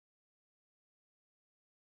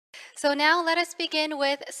So now let us begin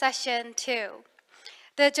with session 2.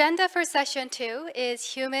 The agenda for session 2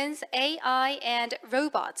 is Humans, AI, and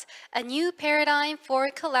Robots, a new paradigm for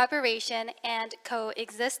collaboration and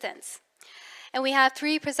coexistence. And we have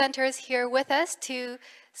 3 presenters here with us to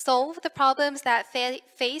solve the problems that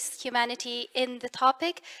face humanity in the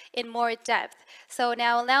topic in more depth. So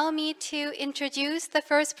now allow me to introduce the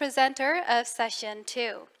first presenter of session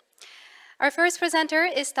 2. Our first presenter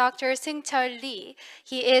is Dr. Seung-cheol Lee.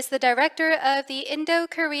 He is the director of the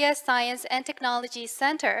Indo-Korea Science and Technology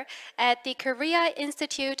Center at the Korea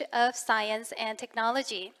Institute of Science and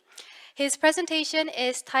Technology. His presentation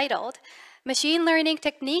is titled Machine Learning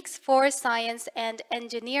Techniques for Science and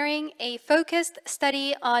Engineering, a Focused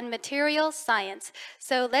Study on Material Science.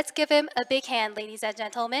 So let's give him a big hand, ladies and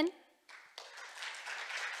gentlemen.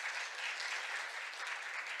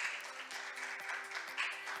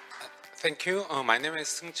 Thank you. My name is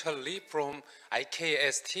Seung-cheol Lee from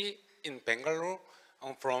IKST in Bangalore.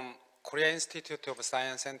 I'm from Korea Institute of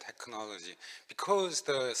Science and Technology. Because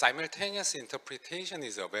the simultaneous interpretation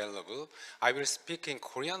is available, I will speak in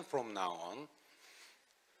Korean from now on.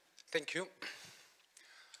 Thank you.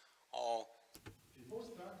 Before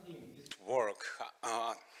starting this work,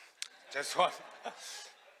 just one.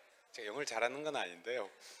 제가 영어를 잘하는 건 아닌데요.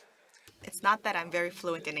 It's not that I'm very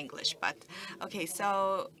fluent in English, but okay,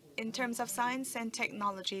 so in terms of science and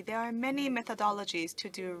technology, there are many methodologies to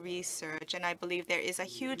do research, and I believe there is a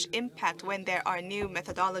huge impact when there are new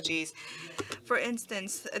methodologies. For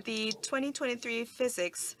instance, the 2023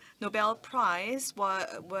 Physics Nobel Prize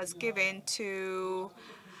was given to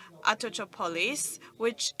Autotropolis,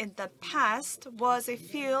 which in the past was a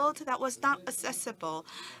field that was not accessible.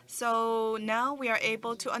 So now we are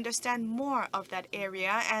able to understand more of that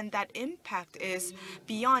area, and that impact is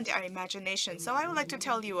beyond our imagination. So I would like to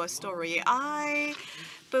tell you a story. I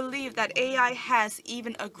believe that AI has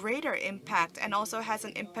even a greater impact and also has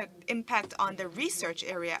an impact on the research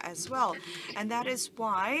area as well. And that is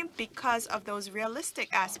why, because of those realistic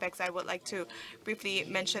aspects, I would like to briefly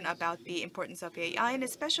mention about the importance of AI, and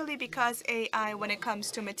especially because AI, when it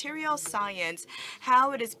comes to material science,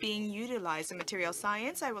 how it is being utilized in material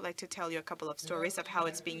science, I would like to tell you a couple of stories of how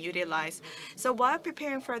it's being utilized. So while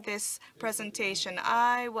preparing for this presentation,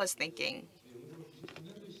 I was thinking,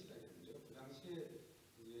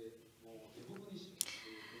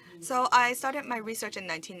 so I started my research in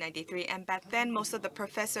 1993, and back then most of the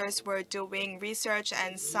professors were doing research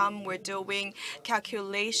and some were doing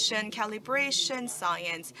calculation, calibration,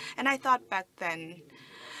 science. And I thought back then,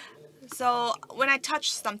 so when I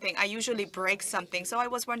touch something, I usually break something. So I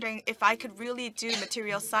was wondering if I could really do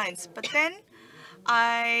material science. But then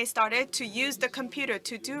I started to use the computer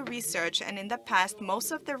to do research, and in the past,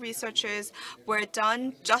 most of the researches were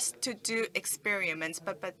done just to do experiments.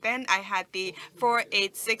 But then I had the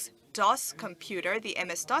 486 DOS computer, the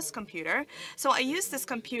MS-DOS computer. So I used this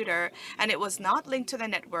computer, and it was not linked to the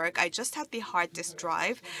network. I just had the hard disk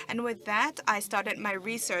drive, and with that, I started my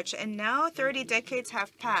research. And now 30 decades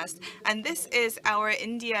have passed, and this is our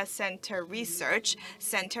India Center Research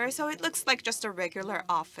Center. So it looks like just a regular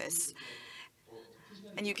office.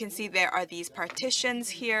 And you can see there are these partitions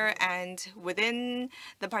here, and within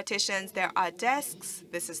the partitions there are desks.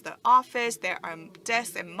 This is the office. There are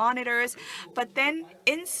desks and monitors. But then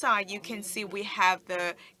inside you can see we have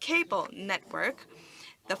the cable network,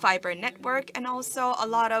 the fiber network, and also a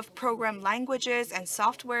lot of program languages and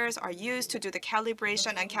softwares are used to do the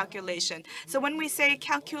calibration and calculation. So when we say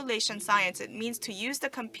calculation science, it means to use the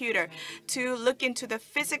computer to look into the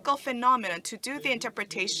physical phenomena, to do the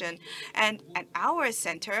interpretation. And at our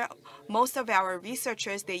center, most of our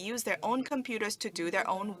researchers, they use their own computers to do their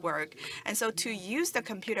own work. And so to use the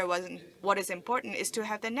computer, what is important is to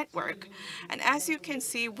have the network. And as you can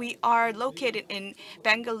see, we are located in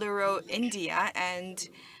Bangalore, India, and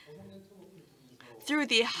through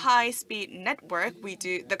the high-speed network,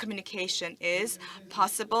 the communication is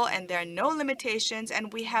possible, and there are no limitations,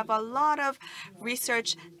 and we have a lot of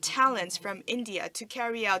research talents from India to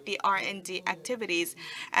carry out the R&D activities.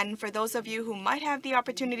 And for those of you who might have the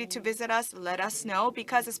opportunity to visit us, let us know,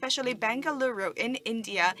 because especially Bangalore in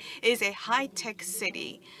India is a high-tech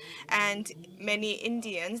city. And many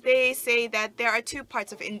Indians, they say that there are 2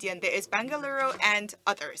 parts of India. There is Bangalore and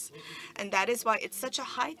others. And that is why it's such a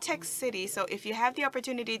high-tech city. So if you have the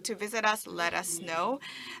opportunity to visit us, let us know.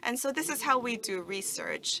 And so this is how we do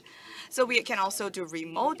research. So we can also do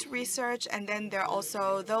remote research, and then there are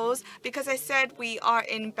also those, because I said we are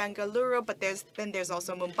in Bangalore, but there's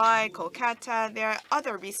also Mumbai, Kolkata. There are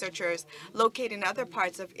other researchers located in other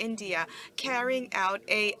parts of India carrying out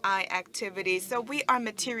AI activities. So we are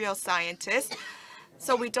material scientists.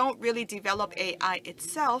 So we don't really develop AI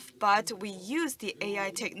itself, but we use the AI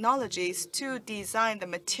technologies to design the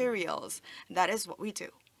materials. That is what we do.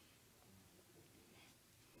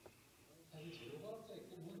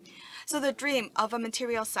 So the dream of a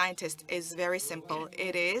material scientist is very simple.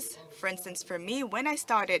 It is, for instance, for me, when I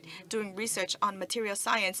started doing research on material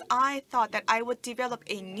science, I thought that I would develop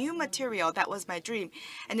a new material. That was my dream.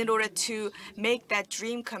 And in order to make that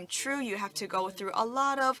dream come true, you have to go through a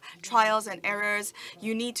lot of trials and errors.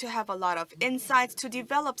 You need to have a lot of insights to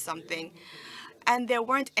develop something. And there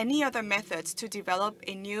weren't any other methods to develop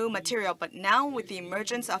a new material. But now with the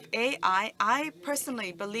emergence of AI, I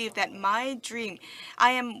personally believe that my dream, I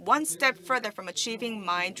am one step further from achieving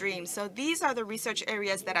my dream. So these are the research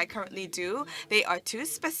areas that I currently do. They are too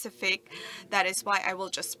specific. That is why I will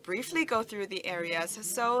just briefly go through the areas.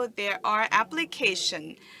 So there are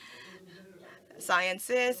application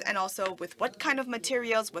sciences, and also with what kind of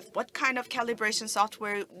materials, with what kind of calibration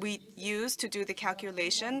software we use to do the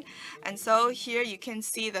calculation. And so here you can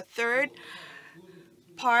see the third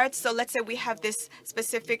part. So let's say we have this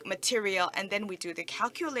specific material, and then we do the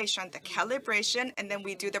calculation, the calibration, and then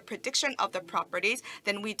we do the prediction of the properties.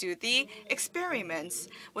 Then we do the experiments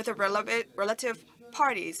with the relative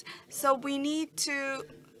parties. So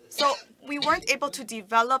we weren't able to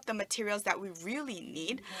develop the materials that we really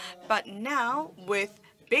need, but now with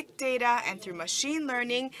big data and through machine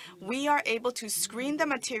learning, we are able to screen the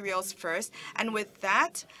materials first, and with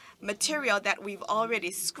that material that we've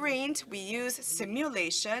already screened, we use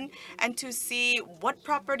simulation and to see what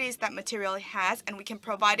properties that material has, and we can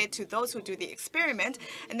provide it to those who do the experiment,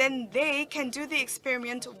 and then they can do the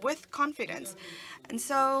experiment with confidence. And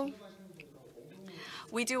so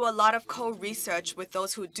we do a lot of co-research with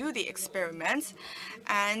those who do the experiments,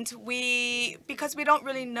 and because we don't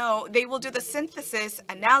really know, they will do the synthesis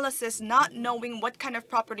analysis, not knowing what kind of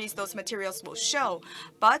properties those materials will show.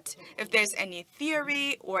 But if there's any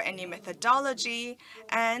theory or any methodology,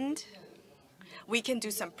 and we can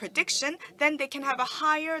do some prediction, then they can have a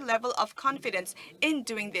higher level of confidence in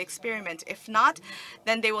doing the experiment. If not,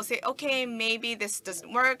 then they will say, okay, maybe this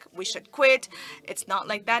doesn't work, we should quit. It's not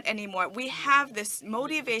like that anymore. We have this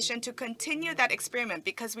motivation to continue that experiment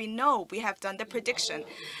because we know we have done the prediction.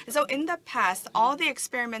 So in the past, all the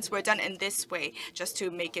experiments were done in this way. Just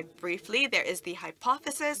to make it briefly, there is the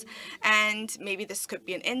hypothesis, and maybe this could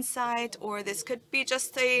be an insight, or this could be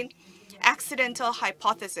just a accidental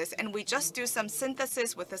hypothesis, and we just do some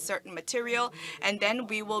synthesis with a certain material, and then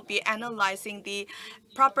we will be analyzing the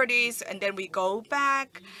properties, and then we go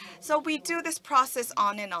back. So we do this process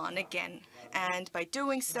on and on again, and by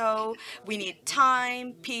doing so, we need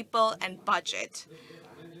time, people, and budget.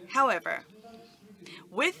 However,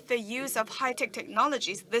 with the use of high-tech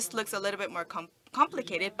technologies, this looks a little bit more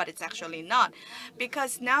complicated, but it's actually not.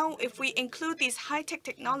 Because now if we include these high-tech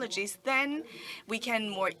technologies, then we can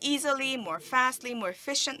more easily, more fastly, more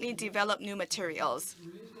efficiently develop new materials.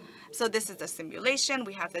 So this is the simulation,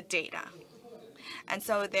 we have the data. And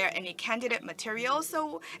so there are any candidate materials.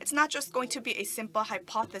 So it's not just going to be a simple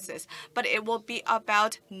hypothesis, but it will be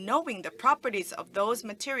about knowing the properties of those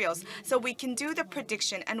materials. So we can do the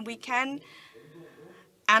prediction, and we can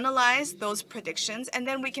analyze those predictions, and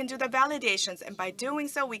then we can do the validations, and by doing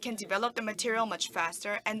so we can develop the material much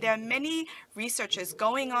faster. And there are many researches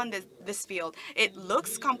going on this field. It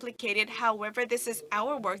looks complicated, however, this is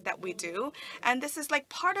our work that we do, and this is like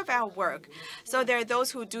part of our work. So there are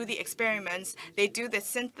those who do the experiments, they do the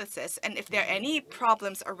synthesis, and if there are any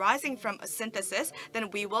problems arising from a synthesis, then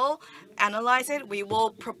we will analyze it, we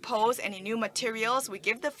will propose any new materials, we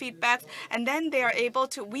give the feedback, and then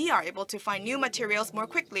we are able to find new materials more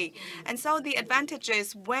quickly. And so the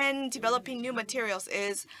advantages when developing new materials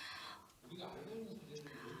is,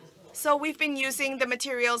 so we've been using the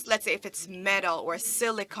materials, let's say if it's metal or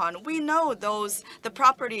silicon, we know the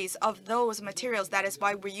properties of those materials. That is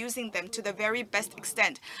why we're using them to the very best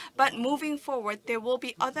extent. But moving forward, there will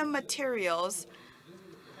be other materials.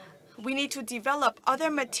 We need to develop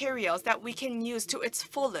other materials that we can use to its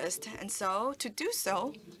fullest. And so to do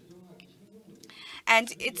so,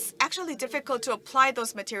 and it's actually difficult to apply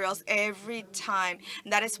those materials every time.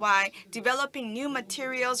 And that is why developing new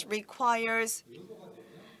materials requires,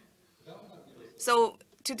 so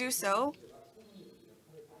to do so,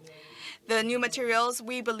 the new materials,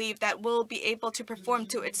 we believe that will be able to perform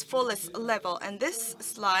to its fullest level. And this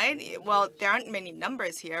slide, well, there aren't many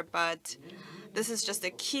numbers here, but this is just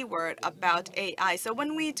a keyword about AI. So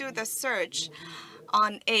when we do the search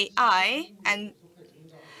on AI, and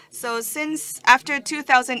so since after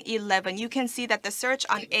 2011, you can see that the search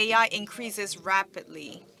on AI increases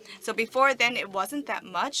rapidly. So before then, it wasn't that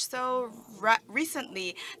much. So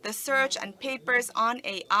recently, the search and papers on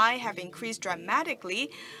AI have increased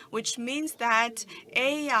dramatically, which means that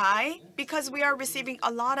AI, because we are receiving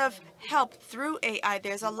a lot of help through AI,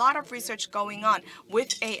 there's a lot of research going on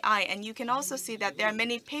with AI. And you can also see that there are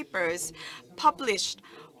many papers published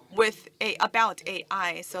about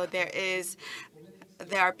AI. So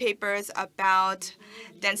there are papers about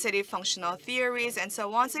density functional theories and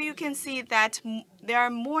so on. So you can see that there are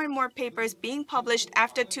more and more papers being published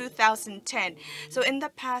after 2010. So in the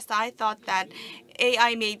past, I thought that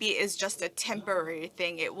AI maybe is just a temporary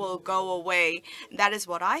thing. It will go away. That is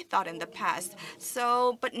what I thought in the past.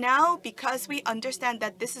 So, but now, because we understand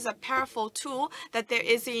that this is a powerful tool, that there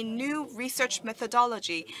is a new research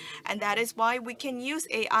methodology, and that is why we can use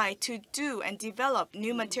AI to do and develop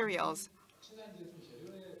new materials.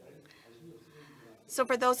 So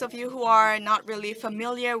for those of you who are not really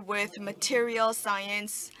familiar with material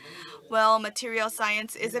science, well, material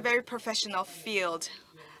science is a very professional field.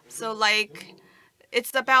 So like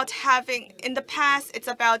it's about having, in the past, it's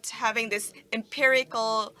about having this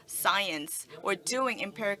empirical science or doing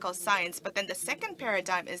empirical science. But then the second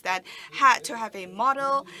paradigm is that had to have a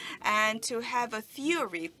model and to have a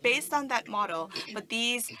theory based on that model. But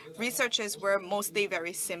these researches were mostly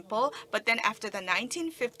very simple. But then after the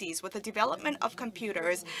 1950s, with the development of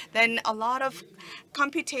computers, then a lot of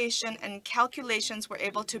computation and calculations were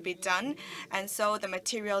able to be done. And so the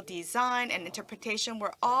material design and interpretation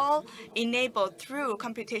were all enabled through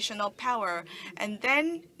computational power. And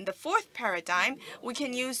then in the fourth paradigm, we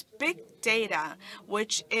can use big data,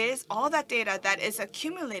 which is all that data that is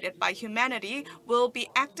accumulated by humanity will be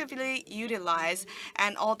actively utilized,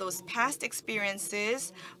 and all those past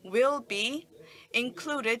experiences will be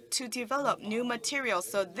included to develop new materials.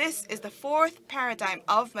 So this is the fourth paradigm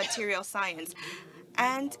of material science.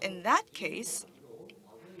 And in that case,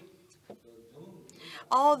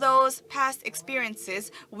 all those past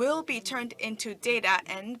experiences will be turned into data,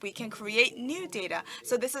 and we can create new data.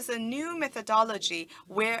 So this is a new methodology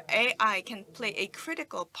where AI can play a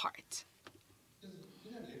critical part.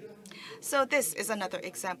 So this is another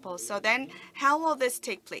example. So then how will this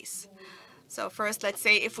take place? So first, let's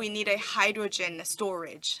say if we need a hydrogen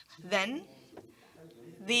storage, then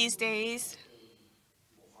these days,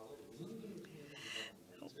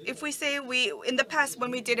 if we say in the past, when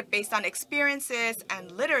we did it based on experiences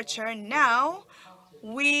and literature, now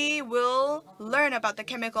we will learn about the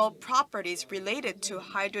chemical properties related to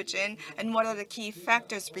hydrogen and what are the key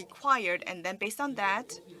factors required. And then based on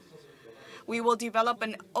that, we will develop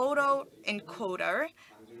an autoencoder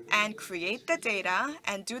and create the data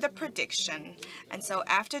and do the prediction. And so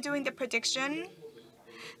after doing the prediction,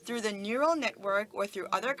 through the neural network or through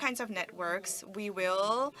other kinds of networks, we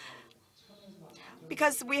will,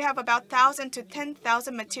 because we have about 1,000 to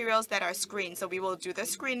 10,000 materials that are screened. So we will do the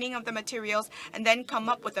screening of the materials and then come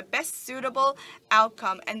up with the best suitable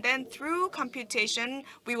outcome. And then through computation,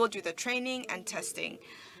 we will do the training and testing.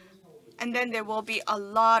 And then there will be a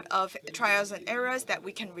lot of trials and errors that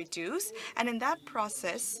we can reduce. And in that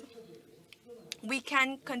process, we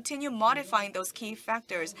can continue modifying those key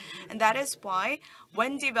factors. And that is why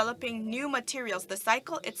when developing new materials, the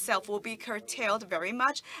cycle itself will be curtailed very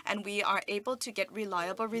much, and we are able to get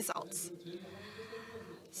reliable results.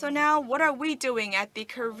 So now, what are we doing at the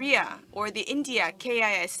Korea or the India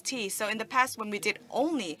KIST? So in the past, when we did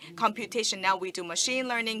only computation, now we do machine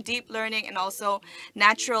learning, deep learning, and also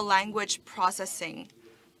natural language processing.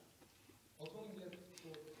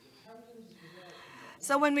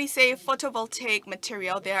 So when we say photovoltaic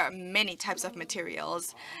material, there are many types of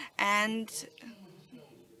materials. And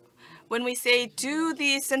when we say do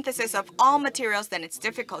the synthesis of all materials, then it's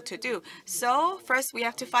difficult to do. So first, we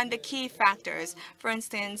have to find the key factors. For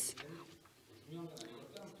instance,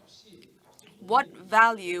 what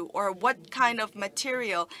value or what kind of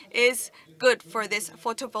material is good for this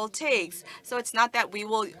photovoltaics. So it's not that we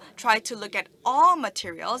will try to look at all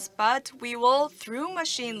materials, but we will, through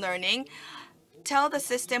machine learning, tell the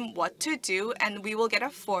system what to do, and we will get a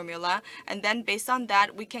formula. And then based on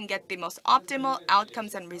that, we can get the most optimal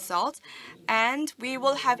outcomes and results. And we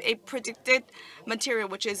will have a predicted material,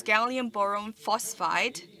 which is gallium boron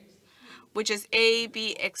phosphide, which is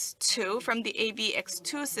ABX2 from the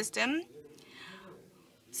ABX2 system.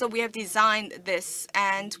 So we have designed this,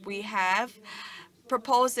 and we have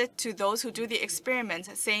propose it to those who do the experiments,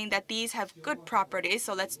 saying that these have good properties,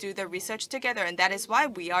 so let's do the research together. And that is why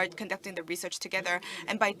we are conducting the research together.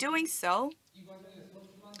 And by doing so,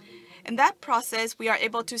 in that process, we are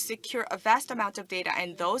able to secure a vast amount of data.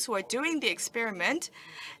 And those who are doing the experiment,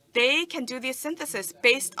 they can do the synthesis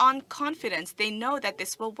based on confidence. They know that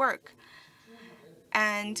this will work.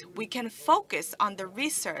 and we can focus on the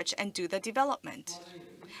research and do the development.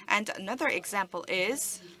 And another example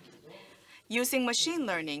is using machine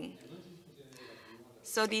learning.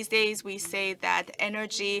 So these days we say that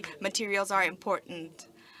energy materials are important.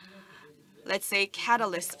 Let's say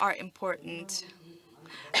catalysts are important.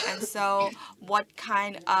 And so what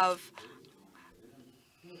kind of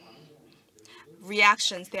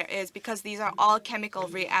reactions there is, because these are all chemical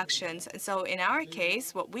reactions. And so in our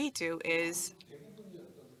case, what we do is,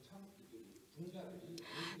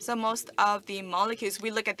 so most of the molecules, we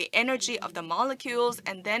look at the energy of the molecules,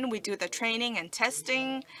 and then we do the training and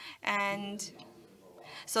testing. And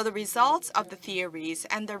so the results of the theories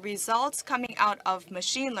and the results coming out of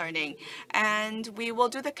machine learning, and we will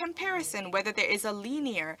do the comparison whether there is a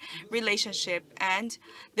linear relationship, and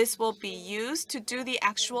this will be used to do the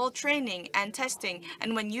actual training and testing.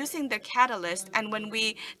 And when using the catalyst and when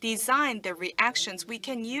we design the reactions, we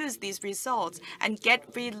can use these results and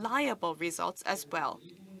get reliable results as well.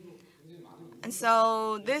 And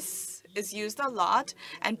so this is used a lot,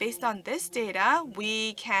 and based on this data,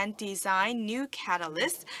 we can design new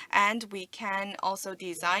catalysts and we can also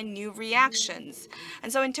design new reactions.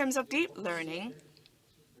 And so in terms of deep learning,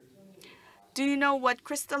 do you know what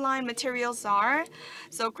crystalline materials are?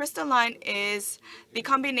 So crystalline is the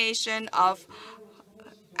combination of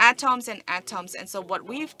atoms and atoms, and so what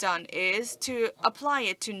we've done is to apply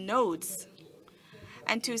it to nodes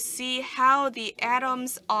and to see how the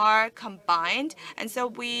atoms are combined. And so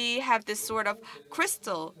we have this sort of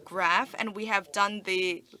crystal graph, and we have done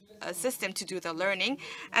the system to do the learning.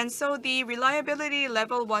 And so the reliability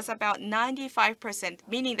level was about 95%,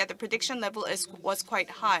 meaning that the prediction level was quite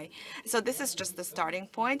high. So this is just the starting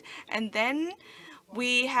point. And then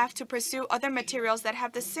we have to pursue other materials that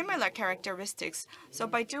have the similar characteristics. So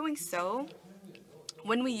by doing so,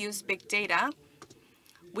 when we use big data,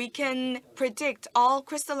 we can predict all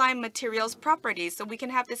crystalline materials' properties, so we can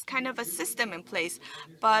have this kind of a system in place.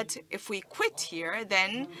 But if we quit here,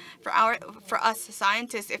 then for us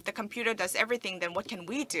scientists, if the computer does everything, then what can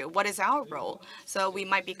we do? What is our role? So we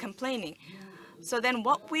might be complaining. So then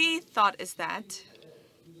what we thought is that,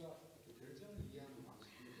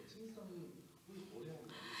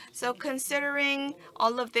 so considering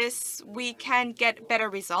all of this, we can get better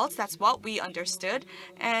results. That's what we understood.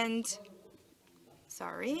 And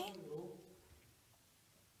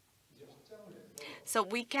so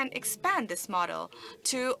we can expand this model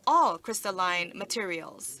to all crystalline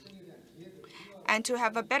materials and to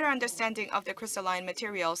have a better understanding of the crystalline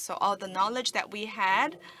materials. So all the knowledge that we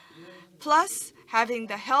had, plus having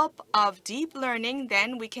the help of deep learning,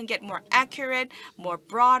 then we can get more accurate, more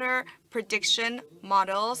broader prediction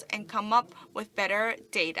models and come up with better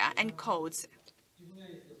data and codes.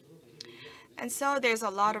 And so there's a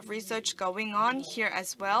lot of research going on here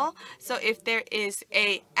as well. So if there is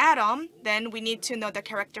an atom, then we need to know the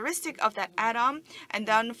characteristic of that atom. And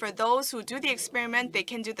then for those who do the experiment, they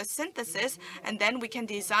can do the synthesis. And then we can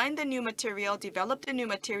design the new material, develop the new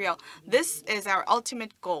material. This is our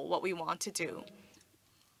ultimate goal, what we want to do.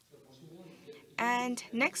 And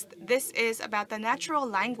next, this is about the natural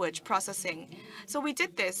language processing. So we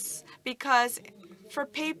did this because for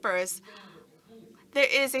papers, there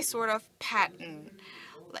is a sort of pattern.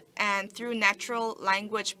 And through natural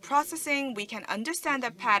language processing, we can understand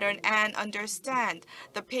the pattern and understand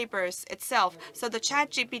the papers itself. So the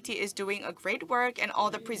ChatGPT is doing a great work, and all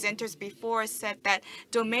the presenters before said that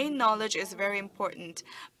domain knowledge is very important.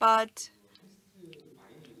 But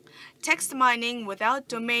text mining without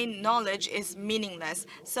domain knowledge is meaningless.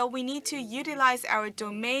 So we need to utilize our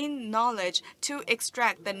domain knowledge to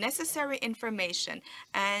extract the necessary information.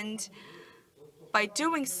 And by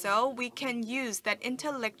doing so, we can use that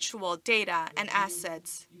intellectual data and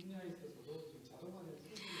assets.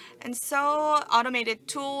 And so automated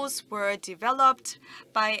tools were developed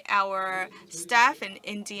by our staff in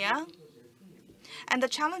India. And the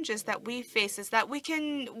challenges that we face is that we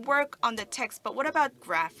can work on the text, but what about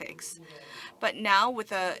graphics? But now with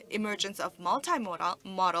the emergence of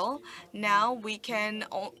multimodal, now we can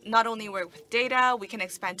not only work with data, we can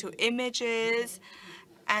expand to images,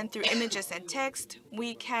 and through images and text,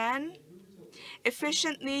 we can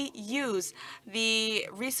efficiently use the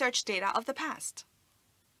research data of the past.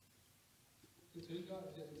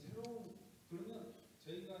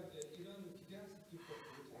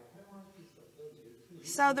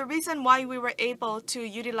 So the reason why we were able to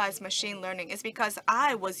utilize machine learning is because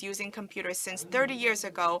I was using computers since 30 years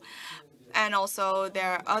ago. And also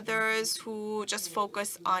there are others who just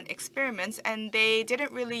focus on experiments and they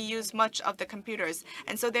didn't really use much of the computers.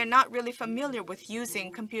 And so they're not really familiar with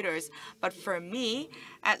using computers. But for me,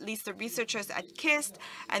 at least the researchers at KIST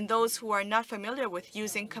and those who are not familiar with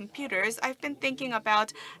using computers, I've been thinking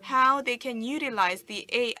about how they can utilize the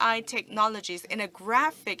AI technologies in a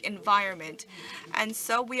graphic environment. And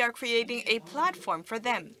so we are creating a platform for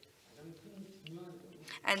them.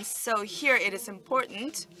 And so here it is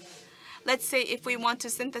important. Let's say if we want to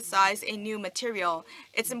synthesize a new material,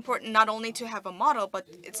 it's important not only to have a model, but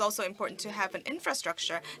it's also important to have an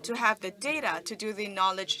infrastructure, to have the data, to do the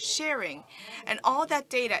knowledge sharing. And all that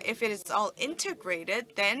data, if it is all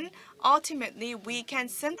integrated, then ultimately we can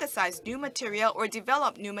synthesize new material or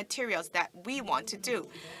develop new materials that we want to do.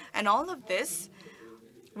 And all of this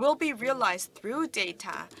will be realized through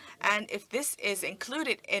data. And if this is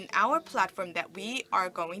included in our platform that we are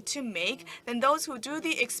going to make, then those who do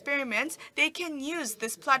the experiments, they can use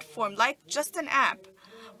this platform like just an app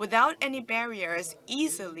without any barriers,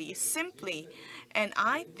 easily, simply. And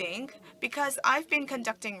I think because I've been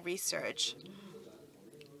conducting research,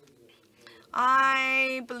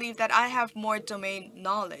 I believe that I have more domain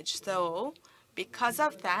knowledge. So because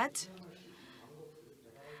of that,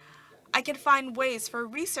 I can find ways for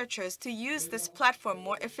researchers to use this platform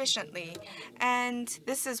more efficiently. And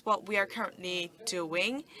this is what we are currently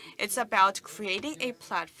doing. It's about creating a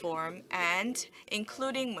platform and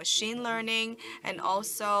including machine learning and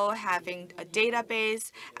also having a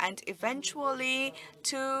database and eventually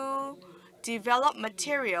to develop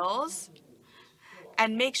materials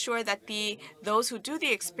and make sure that those who do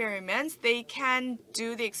the experiments, they can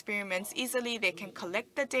do the experiments easily, they can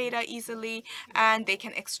collect the data easily, and they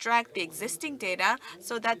can extract the existing data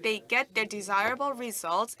so that they get their desirable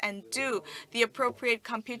results and do the appropriate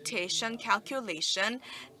computation, calculation,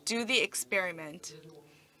 do the experiment.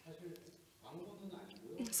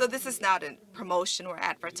 So this is not a promotion or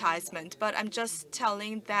advertisement, but I'm just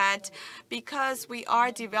telling that because we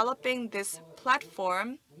are developing this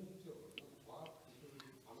platform,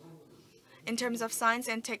 in terms of science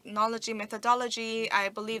and technology methodology, I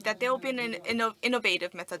believe that there will be an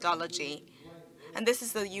innovative methodology. And this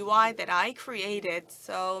is the UI that I created.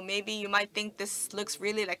 So maybe you might think this looks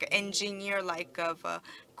really like an engineer like of a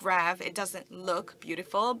graph. It doesn't look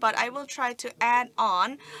beautiful, but I will try to add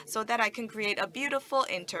on so that I can create a beautiful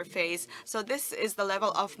interface. So this is the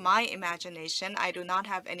level of my imagination. I do not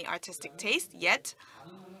have any artistic taste yet.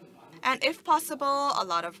 And if possible, a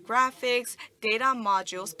lot of graphics, data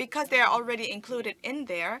modules, because they are already included in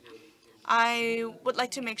there. I would like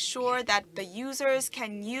to make sure that the users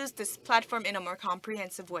can use this platform in a more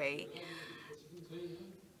comprehensive way.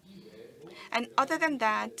 And other than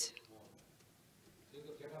that,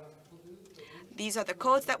 these are the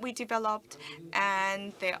codes that we developed,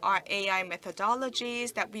 and there are AI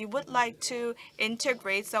methodologies that we would like to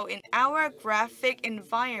integrate. So in our graphic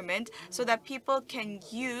environment, so that people can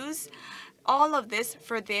use all of this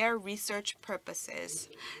for their research purposes.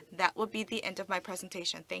 That will be the end of my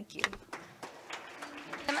presentation. Thank you.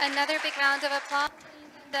 Another big round of applause,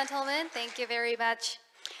 gentlemen. Thank you very much.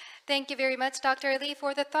 Thank you very much, Dr. Lee,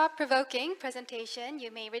 for the thought-provoking presentation. You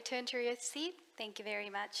may return to your seat. Thank you very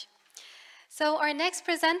much. So our next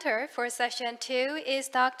presenter for session 2 is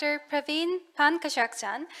Dr. Praveen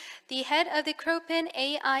Pankajachan, the head of the Kropin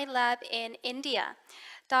AI Lab in India.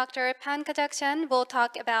 Dr. Pankajachan will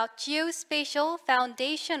talk about geospatial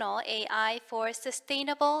foundational AI for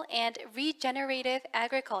sustainable and regenerative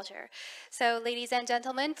agriculture. So ladies and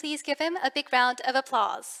gentlemen, please give him a big round of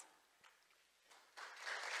applause.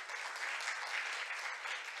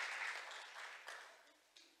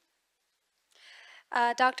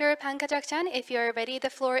 Dr. Pankajachan, if you're ready, the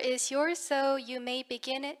floor is yours, so you may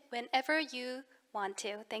begin it whenever you want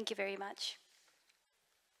to. Thank you very much.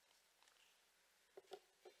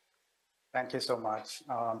 Thank you so much.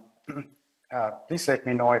 Please let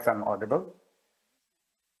me know if I'm audible.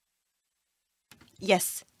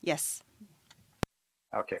 Yes, yes.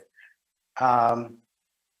 Okay.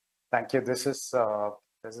 Thank you. This is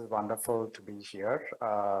wonderful to be here.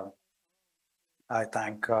 I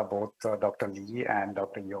thank both Dr. Lee and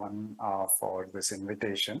Dr. Yuan for this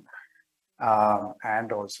invitation,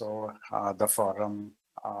 and also the forum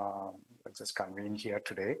which is convened here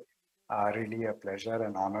today. Really a pleasure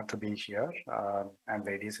and honor to be here. And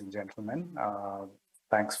ladies and gentlemen,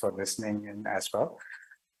 thanks for listening in as well.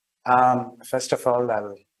 First of all,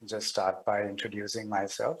 I'll just start by introducing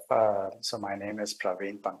myself. So my name is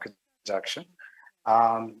Praveen Pankajachan.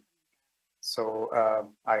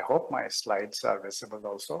 I hope my slides are visible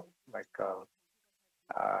also. Like,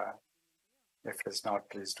 if it's not,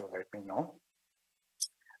 please do let me know.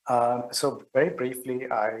 So very briefly,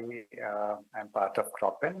 I am part of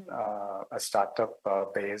Cropin, a startup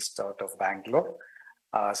based out of Bangalore.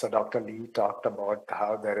 So Dr. Lee talked about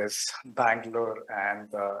how there is Bangalore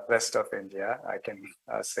and the rest of India. I can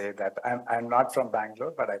say that I'm not from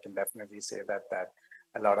Bangalore, but I can definitely say that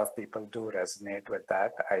a lot of people do resonate with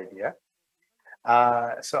that idea.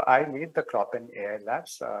 So I lead the Cropin AI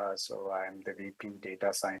Labs. So I'm the VP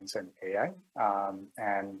Data Science and AI.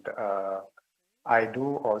 And I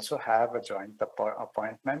do also have a joint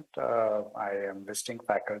appointment. I am visiting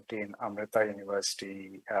faculty in Amrita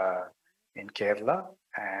University in Kerala,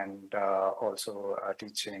 and also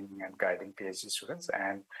teaching and guiding PhD students.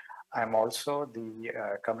 And I'm also the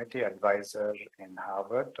committee advisor in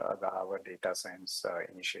Harvard, the Harvard Data Science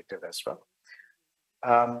Initiative as well.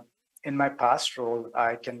 In my past role,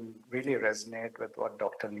 I can really resonate with what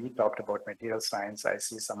Dr. Lee talked about material science. I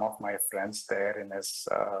see some of my friends there in his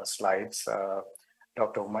slides.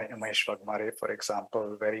 Dr. Umesh Vagmare, for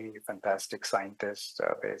example, very fantastic scientist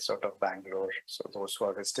based out of Bangalore. So those who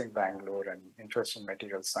are visiting Bangalore and interested in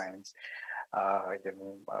material science, I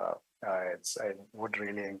would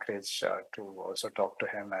really encourage to also talk to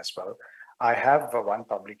him as well. I have one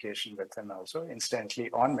publication with him also, incidentally,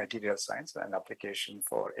 on material science and application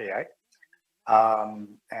for AI.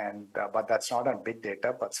 But that's not on big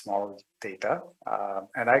data, but small data.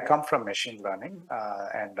 And I come from machine learning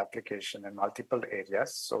and application in multiple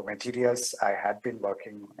areas. So materials I had been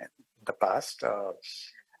working in the past.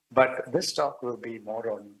 But this talk will be more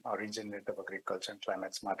on regenerative agriculture and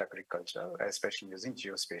climate smart agriculture, especially using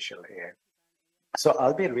geospatial AI. So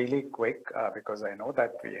I'll be really quick because I know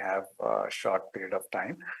that we have a short period of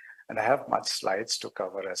time and I have much slides to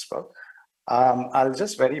cover as well. I'll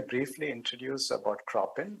just very briefly introduce about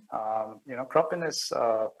Cropin. Cropin is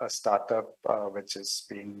a startup which has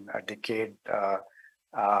been a decade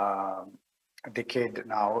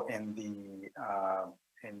now in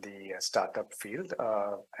the startup field,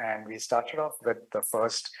 and we started off with the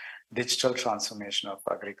first digital transformation of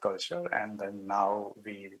agriculture, and then now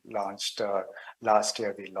we launched last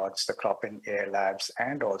year we launched the Cropin AI Labs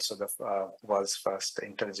and also the world's first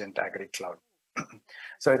intelligent agri cloud.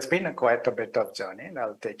 So it's been quite a bit of journey, and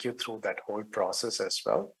I'll take you through that whole process as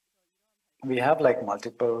well. We have like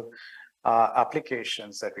multiple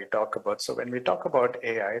applications that we talk about. So when we talk about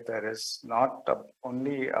AI, there is not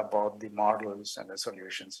only about the models and the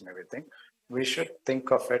solutions and everything. We should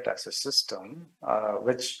think of it as a system,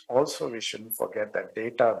 which also we shouldn't forget that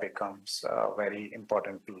data becomes a very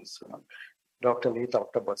important piece. Dr. Lee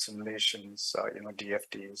talked about simulations,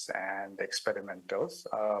 DFTs and experimentals.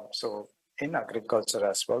 So in agriculture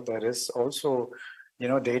as well, there is also,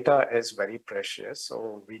 data is very precious.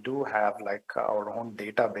 So we do have like our own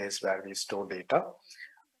database where we store data.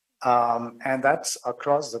 And that's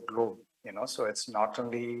across the globe, so it's not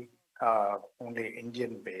only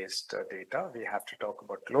Indian-based data. We have to talk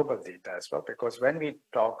about global data as well, because when we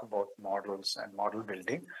talk about models and model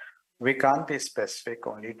building, we can't be specific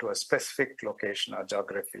only to a specific location or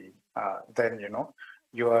geography. Then,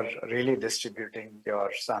 you are really distributing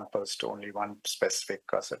your samples to only one specific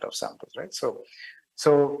set of samples, right?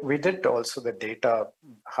 So we did also the data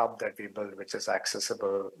hub that we built, which is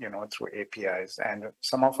accessible, through APIs, and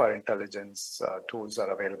some of our intelligence tools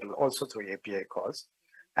are available also through API calls.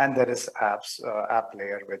 And there is app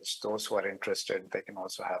layer, which those who are interested, they can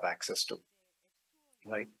also have access to,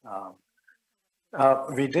 right?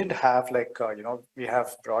 We did have we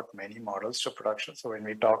have brought many models to production. So when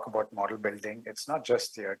we talk about model building, it's not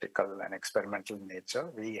just theoretical and experimental in nature.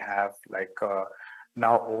 We have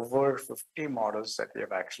now over 50 models that we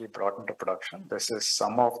have actually brought into production. This is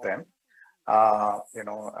some of them. I've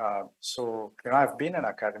been an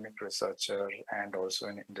academic researcher and also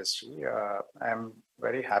in industry. I'm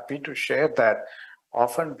very happy to share that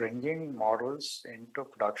often bringing models into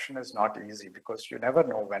production is not easy because you never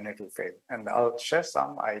know when it will fail. And I'll share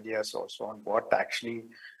some ideas also on what actually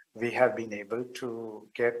we have been able to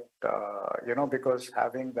get, because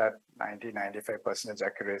having that 90-95%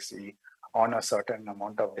 accuracy on a certain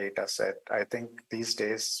amount of data set, I think these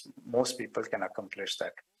days most people can accomplish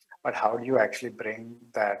that. But how do you actually bring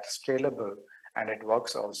that scalable and it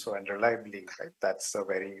works also and reliably, right? That's a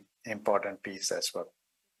very important piece as well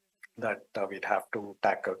that we'd have to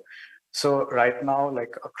tackle. So right now,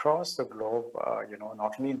 like across the globe,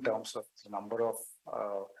 not only in terms of the number of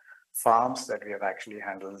farms that we have actually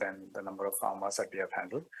handled and the number of farmers that we have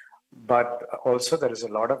handled, but also there is a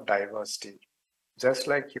lot of diversity. Just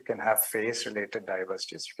like you can have phase-related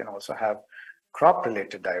diversities, you can also have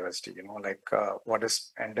crop-related diversity, what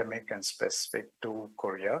is endemic and specific to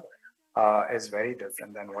Korea is very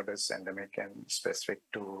different than what is endemic and specific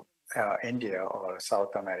to India or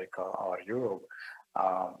South America or Europe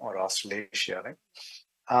or Australasia, right?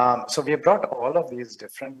 So we have brought all of these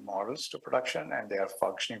different models to production and they are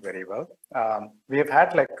functioning very well. We have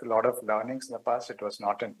had like a lot of learnings in the past. It was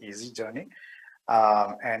not an easy journey.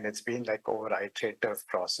 And it's been like over iterative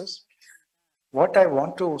process. What I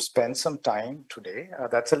want to spend some time today,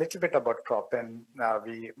 that's a little bit about Cropin.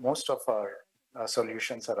 Most of our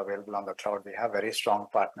solutions are available on the cloud. We have very strong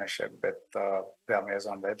partnership with the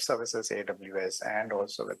Amazon Web Services, AWS, and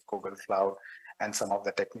also with Google Cloud and some of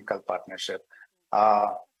the technical partnership.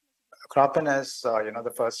 Cropin is,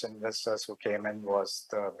 the first investors who came in was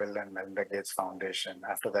the Bill and Melinda Gates Foundation.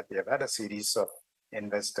 After that, we have had a series of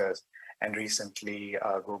investors, and recently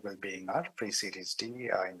Google being our pre-Series D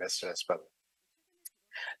investor as well.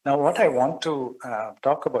 Now, what I want to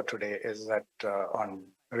talk about today is that on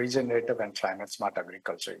regenerative and climate smart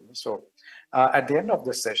agriculture. So at the end of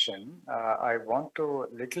this session, I want to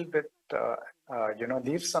little bit,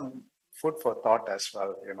 leave some food for thought as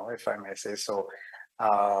well, if I may say so.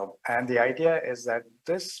 And the idea is that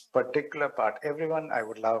this particular part, I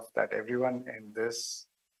would love that everyone in this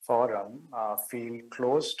forum feel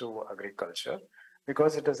close to agriculture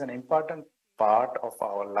because it is an important part of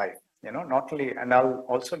our life. Not only, and I'll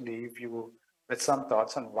also leave you with some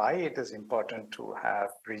thoughts on why it is important to have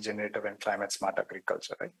regenerative and climate smart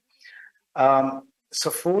agriculture, right? So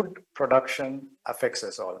food production affects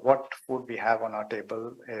us all. What food we have on our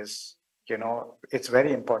table is, it's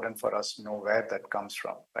very important for us to know where that comes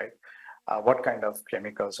from, right? What kind of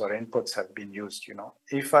chemicals or inputs have been used,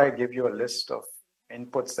 If I give you a list of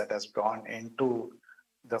inputs that has gone into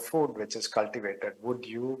the food which is cultivated, would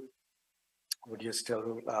you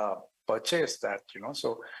still purchase that?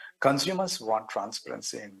 So consumers want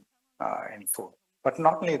transparency in food, but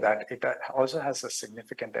not only that, it also has a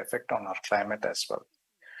significant effect on our climate as well.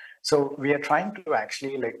 So we are trying to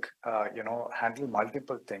actually handle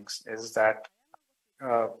multiple things. Is that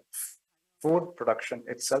food production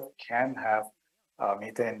itself can have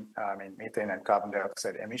methane and carbon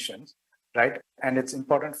dioxide emissions, right? And it's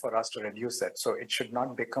important for us to reduce that. So it should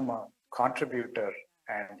not become a contributor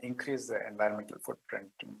and increase the environmental footprint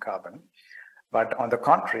in carbon. But on the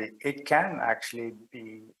contrary, it can actually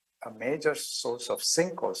be a major source of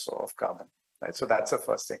sink also of carbon, right? So that's the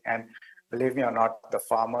first thing. And believe me or not, the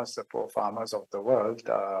farmers, the poor farmers of the world,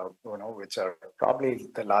 which are probably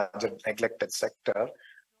the larger neglected sector,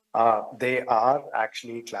 they are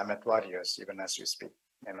actually climate warriors, even as we speak.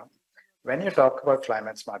 When you talk about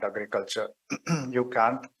climate smart agriculture, you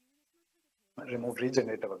can't remove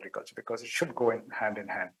regenerative agriculture because it should go hand in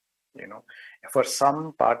hand. For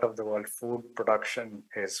some part of the world, food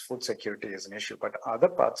security is an issue, but other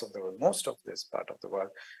parts of the world, most of this part of the world,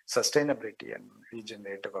 sustainability and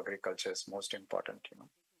regenerative agriculture is most important.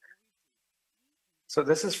 So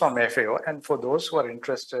this is from FAO, and for those who are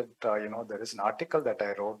interested, there is an article that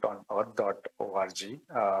I wrote on earth.org.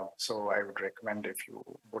 So I would recommend if you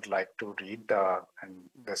would like to read, and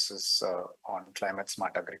this is on climate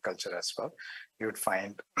smart agriculture as well. You would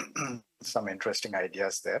find some interesting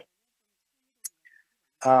ideas there.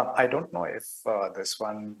 I don't know if this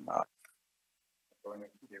one, I'm going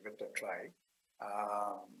to give it a try.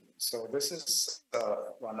 So this is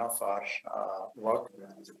one of our work.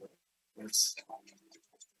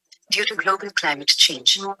 Due to global climate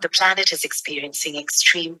change, the planet is experiencing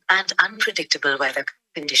extreme and unpredictable weather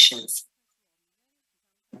conditions,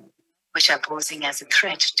 which are posing as a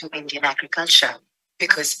threat to Indian agriculture.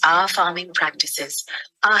 Because our farming practices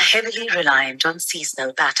are heavily reliant on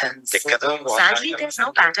seasonal patterns. Sadly, there's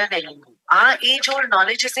no pattern anymore. Our age-old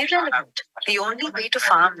knowledge is irrelevant. The only way to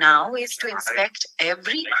farm now is to inspect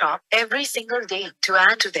every crop every single day to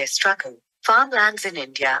add to their struggle. Farmlands in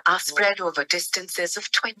India are spread over distances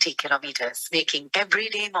of 20 kilometers, making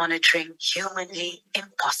everyday monitoring humanly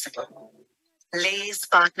impossible. Lay's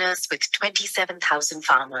partners with 27,000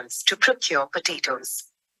 farmers to procure potatoes,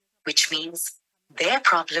 which means their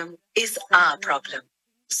problem is our problem.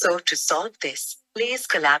 So to solve this, Lay's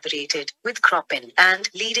collaborated with Cropin and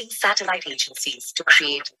leading satellite agencies to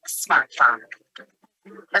create Smart Farm,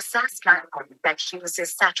 a SaaS platform that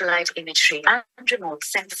uses satellite imagery and remote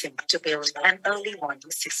sensing to build an early warning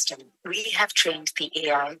system. We have trained the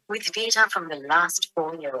AI with data from the last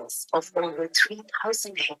 4 years of over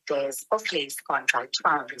 3,000 hectares of Lay's contract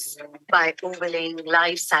farms. By overlaying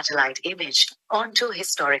live satellite image onto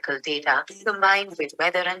historical data combined with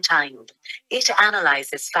weather and time, it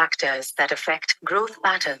analyzes factors that affect growth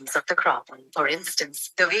patterns of the crop. For instance,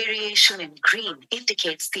 the variation in green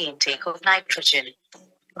indicates the intake of nitrogen.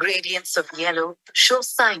 Gradients of yellow show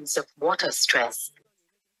signs of water stress.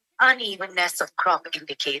 Unevenness of crop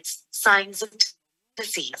indicates signs of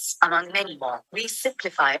indices, among many more. We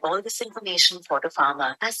simplify all this information for the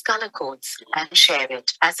farmer as color codes and share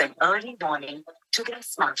it as an early warning to their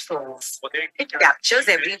smartphones. It captures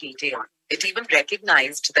every detail. It even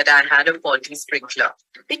recognized that I had a faulty sprinkler.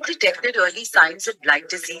 It detected early signs of blight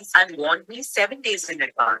disease and warned me 7 days in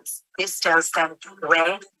advance. This tells them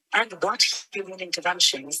where and what human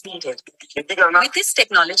intervention is needed. With this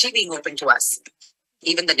technology being open to us,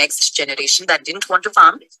 even the next generation that didn't want to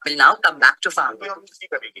farm will now come back to farm.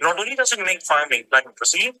 Not only does it make farming climate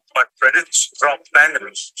resilient, but predicts crop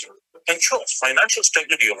pandemics, ensures financial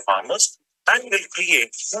stability of farmers, and will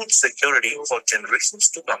create food security for generations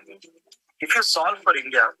to come. If you solve for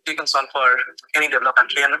India, you can solve for any developed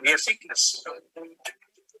country, and we are seeing this.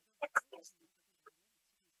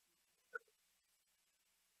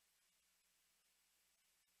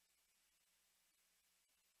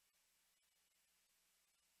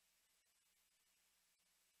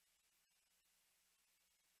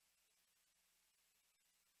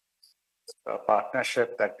 A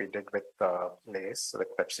partnership that we did with Lay's, with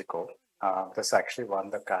PepsiCo. This actually won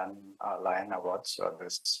the Cannes Lion Awards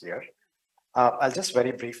this year. I'll just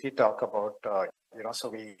very briefly talk about, so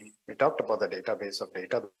we talked about the database of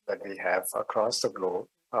data that we have across the globe.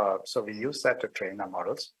 So we use that to train our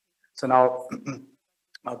models. So now,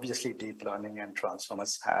 obviously, deep learning and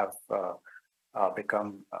transformers have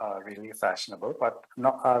become really fashionable, but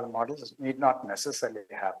our models need not necessarily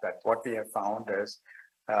have that. What we have found is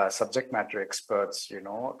subject matter experts,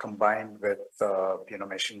 combined with,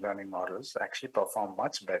 machine learning models actually perform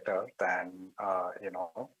much better than,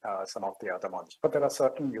 some of the other models. But there are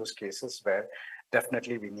certain use cases where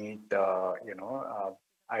definitely we need,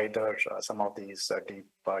 either some of these deep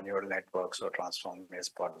neural networks or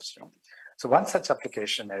transformer-based models. So one such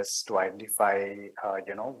application is to identify,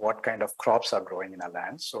 what kind of crops are growing in a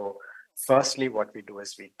land. So firstly, what we do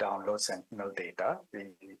is we download Sentinel data.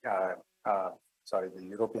 The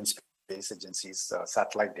European Space Agency's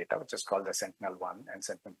satellite data, which is called the Sentinel-1 and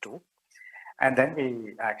Sentinel-2. And then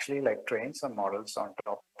we actually train some models on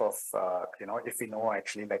top of, if we know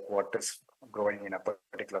actually what is growing in a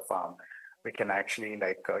particular farm, we can actually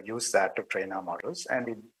use that to train our models. And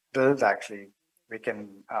we build we can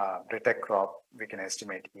detect crop, we can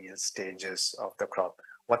estimate yield stages of the crop,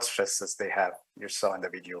 what stresses they have, you saw in the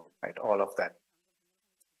video, right? All of that.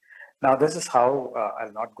 Now, this is how,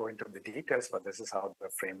 I'll not go into the details, but this is how the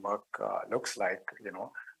framework looks like.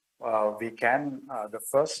 We can, the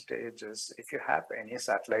first stage is if you have any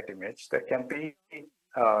satellite image, there can be,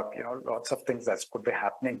 lots of things that could be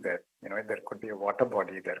happening there. There could be a water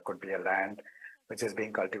body, there could be a land which is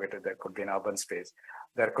being cultivated, there could be an urban space,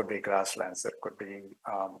 there could be grasslands, there could be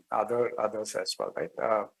others as well,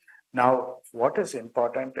 right? Now, what is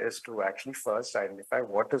important is to actually first identify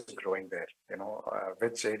what is growing there,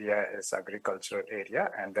 which area is agricultural area,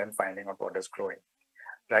 and then finding out what is growing,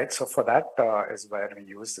 right? So for that is where we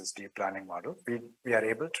use this deep learning model. We are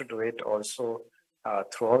able to do it also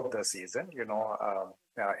throughout the season,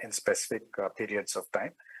 in specific periods of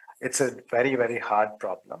time. It's a very, very hard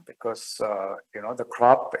problem because, the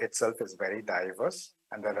crop itself is very diverse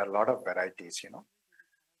and there are a lot of varieties,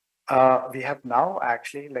 we have now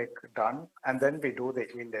actually done, and then we do the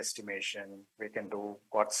yield estimation. We can do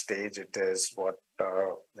what stage it is, what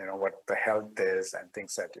the health is, and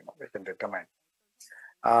things that we can determine.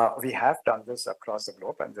 We have done this across the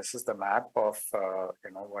globe, and this is the map of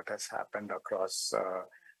what has happened across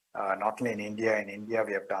not only in India. In India,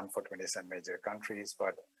 we have done for 27 major countries,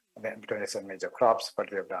 but 27 major crops. But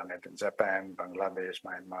we have done it in Japan, Bangladesh,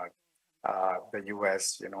 Myanmar, the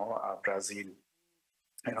US, Brazil.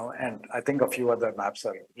 And I think a few other maps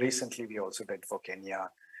are recently we also did for Kenya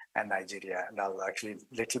and Nigeria, and I'll actually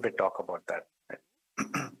little bit talk about that.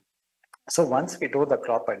 Right? So once we do the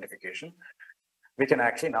crop identification, we can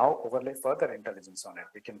actually now overlay further intelligence on it.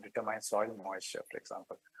 We can determine soil moisture, for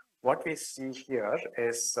example. What we see here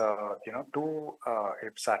is, two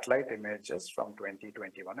satellite images from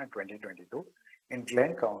 2021 and 2022 in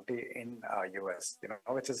Glenn County in US,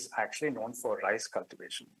 which is actually known for rice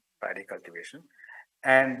cultivation, paddy cultivation.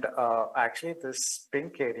 And actually this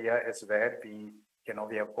pink area is where we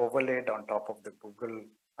have overlaid on top of the Google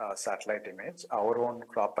satellite image, our own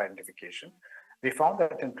crop identification. We found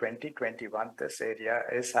that in 2021, this area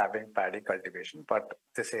is having paddy cultivation, but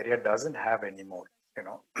this area doesn't have any more,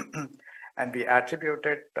 and we attribute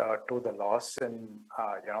it to the loss in,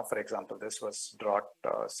 for example, this was drought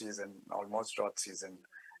season, almost drought season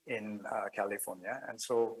in California. And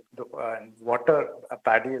so the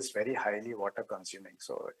paddy is very highly water consuming.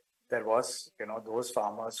 So there was, those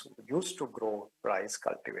farmers who used to grow rice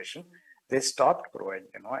cultivation, they stopped growing,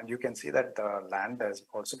 and you can see that the land has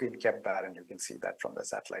also been kept barren. You can see that from the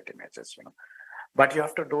satellite images, But you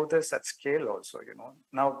have to do this at scale also,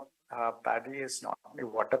 Now, paddy is not only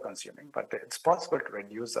water consuming, but it's possible to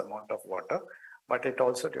reduce the amount of water, but it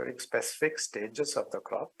also during specific stages of the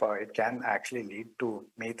crop, it can actually lead to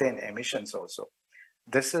methane emissions also.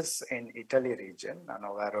 This is in Italy region,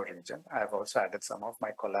 Novaro region. I've also added some of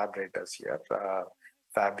my collaborators here,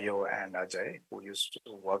 Fabio and Ajay, who used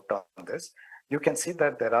to work on this. You can see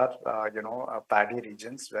that there are, paddy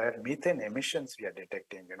regions where methane emissions we are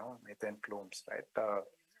detecting, methane plumes, right?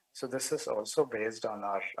 So this is also based on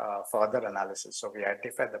our further analysis. So we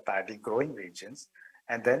identified the paddy growing regions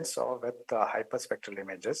and then saw with hyperspectral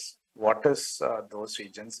images, what is those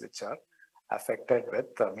regions which are affected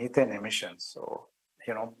with methane emissions. So,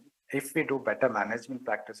 if we do better management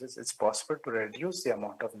practices, it's possible to reduce the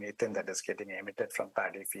amount of methane that is getting emitted from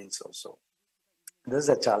paddy fields also. This is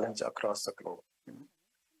a challenge across the globe.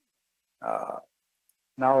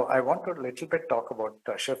 Now, I want to a little bit talk about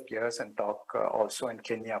shift gears and talk also in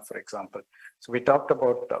Kenya, for example. So we talked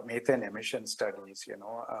about methane emission studies,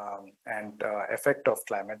 and effect of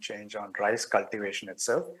climate change on rice cultivation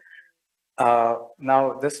itself.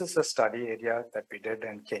 Now, this is a study area that we did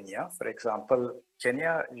in Kenya. For example,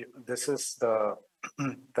 Kenya, this is the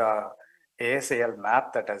the ASAL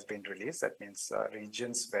map that has been released. That means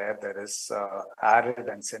regions where there is arid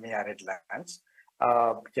and semi-arid lands.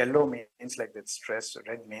 Yellow means like it's stressed.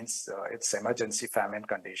 Red means it's emergency famine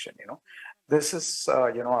condition. This is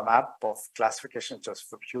a map of classification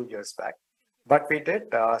just a few years back. But we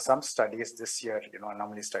did some studies this year,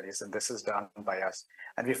 anomaly studies, and this is done by us.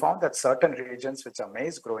 And we found that certain regions which are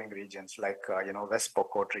maize growing regions, like, West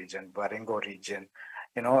Pokot region, Baringo region,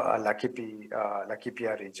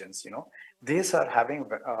 Laikipia regions, these are having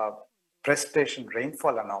precipitation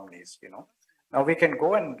rainfall anomalies, Now we can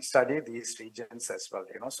go and study these regions as well,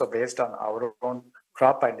 So based on our own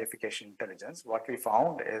crop identification intelligence, what we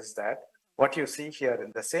found is that what you see here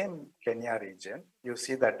in the same Kenya region, you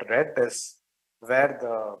see that red is where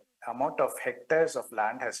the amount of hectares of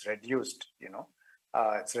land has reduced,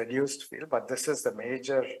 it's reduced field, but this is the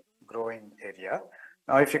major growing area.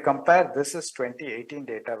 Now, if you compare, this is 2018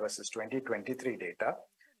 data versus 2023 data,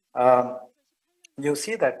 you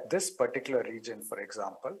see that this particular region, for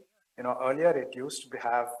example, earlier it used to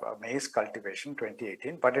have maize cultivation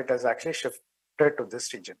 2018, but it has actually shifted to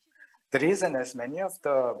this region. The reason is many of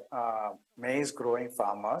the maize growing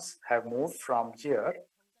farmers have moved from here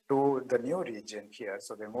to the new region here.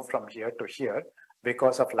 So they moved from here to here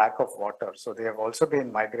because of lack of water. So they have also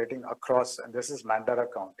been migrating across, and this is Mandara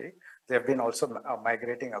County. They have been also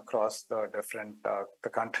migrating across the different, the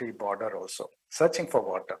country border also, searching for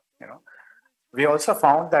water, We also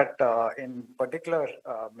found that in particular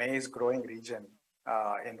maize growing region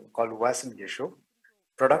called Uasin Gishu,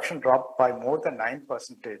 production dropped by more than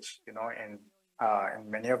 9%, in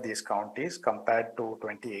many of these counties compared to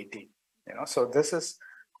 2018. So this is,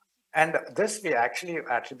 and this we actually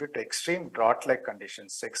attribute to extreme drought-like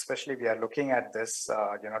conditions. Especially we are looking at this,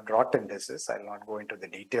 drought indices. I'll not go into the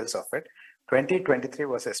details of it. 2023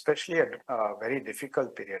 was especially a very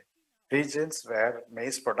difficult period. Regions where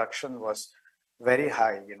maize production was very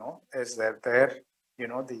high, is that there,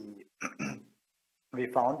 we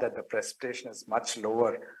found that the precipitation is much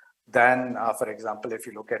lower than, for example, if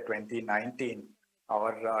you look at 2019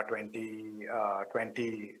 or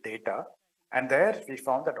 2020 data, and there we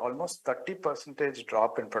found that almost 30%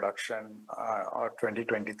 drop in production or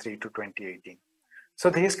 2023 to 2018. So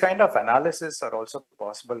these kind of analysis are also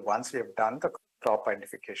possible once we have done the crop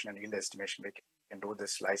identification and yield estimation. We can do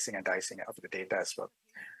this slicing and dicing of the data as well.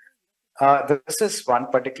 This is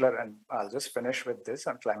one particular, and I'll just finish with this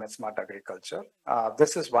on climate smart agriculture.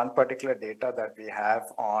 This is one particular data that we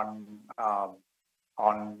have on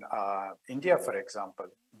India, for example.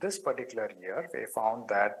 This particular year, we found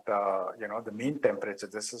that, the mean temperature,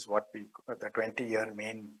 this is what the 20-year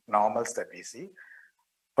mean normals that we see.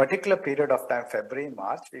 Particular period of time, February,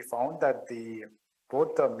 March, we found that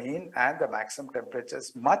both the mean and the maximum temperature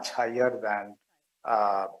is much higher than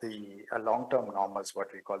the long-term normals,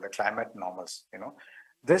 what we call the climate normals,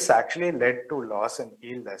 This actually led to loss in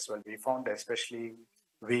yield as well. We found especially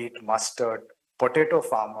wheat, mustard, potato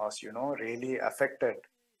farmers, really affected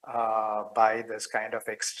by this kind of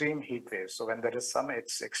extreme heat waves. So when there is some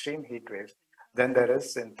extreme heat waves, then there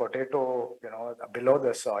is in potato, below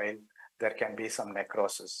the soil, there can be some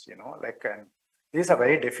necrosis, and these are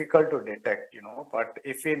very difficult to detect, but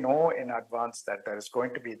if we know in advance that there is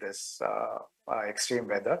going to be this extreme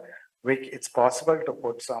weather, it's possible to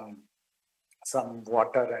put some some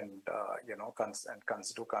water and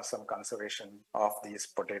do some conservation of these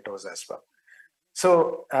potatoes as well.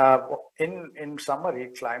 So in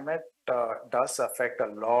summary, climate does affect a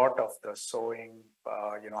lot of the sowing,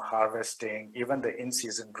 harvesting, even the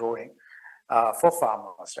in-season growing for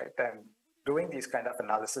farmers, right? And doing these kind of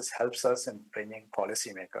analysis helps us in bringing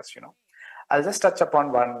policymakers. I'll just touch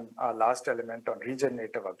upon one last element on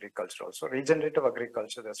regenerative agriculture. Also, regenerative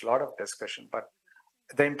agriculture, there's a lot of discussion, but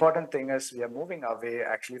the important thing is we are moving away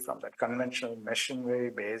actually from that conventional machinery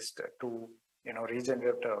based to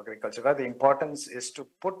regenerative agriculture, where the importance is to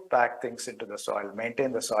put back things into the soil,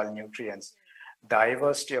 maintain the soil nutrients.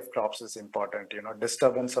 Diversity of crops is important.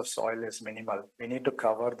 Disturbance of soil is minimal. We need to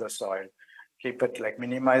cover the soil, keep it like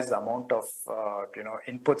minimize the amount of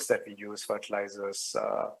inputs that we use, fertilizers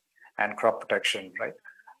and crop protection, right?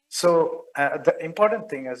 So the important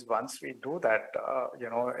thing is once we do that,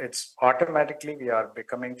 it's automatically we are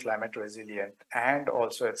becoming climate resilient, and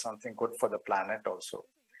also it's something good for the planet also.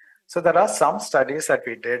 So there are some studies that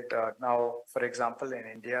we did now, for example, in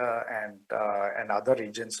India and other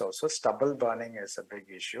regions also, stubble burning is a big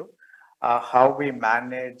issue. How we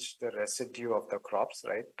manage the residue of the crops,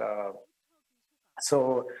 right?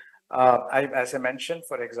 As I mentioned,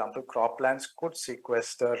 for example, croplands could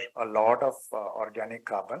sequester a lot of organic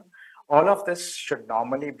carbon. All of this should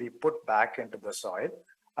normally be put back into the soil.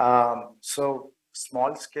 So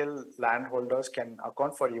small-scale landholders can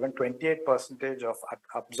account for even 28% of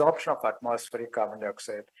absorption of atmospheric carbon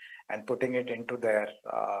dioxide and putting it into their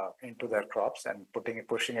crops and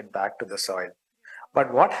pushing it back to the soil.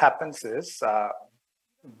 But what happens is,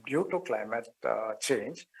 due to climate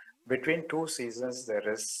change, between two seasons,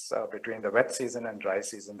 between the wet season and dry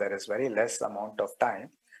season, there is very less amount of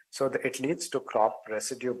time. So it leads to crop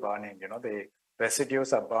residue burning. The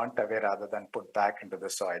residues are burnt away rather than put back into the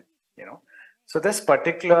soil. So this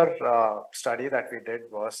particular study that we did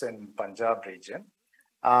was in Punjab region.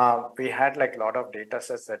 We had like a lot of data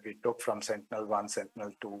sets that we took from Sentinel-1,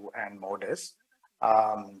 Sentinel-2, and MODIS.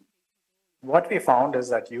 What we found is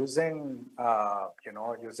that using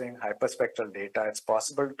hyperspectral data, it's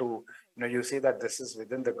possible to, you see that this is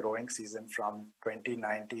within the growing season from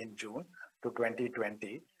 2019 June to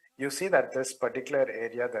 2020. You see that this particular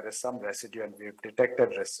area, there is some residue, and we've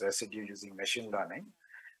detected this residue using machine learning.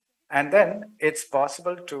 And then it's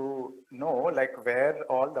possible to know like where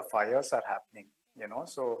all the fires are happening,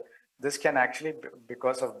 so this can actually,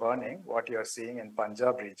 because of burning, what you're seeing in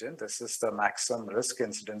Punjab region, this is the maximum risk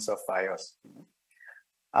incidence of fires.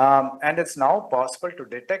 And it's now possible to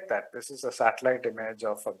detect that. This is a satellite image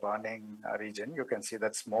of a burning region. You can see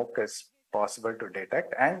that smoke is possible to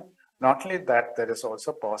detect. And not only that, there is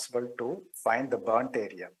also possible to find the burnt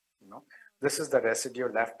area. This is the residue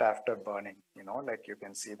left after burning, like you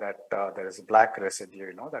can see that there is a black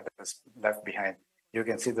residue, that is left behind. You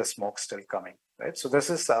can see the smoke still coming, right? So this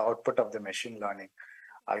is the output of the machine learning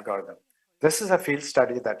algorithm. This is a field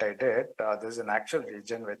study that I did. This is an actual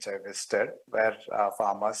region which I visited where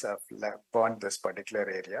farmers have burned this particular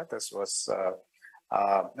area. This was,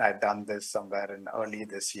 I'd done this somewhere in early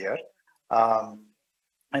this year.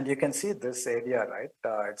 And you can see this area, right?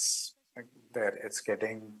 It's there, it's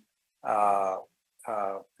getting,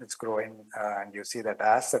 it's growing. And you see that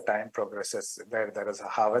as the time progresses, there is a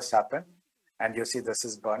harvest happen. And you see this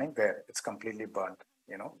is burning there. It's completely burnt,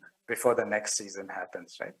 before the next season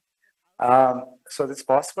happens, right? So it's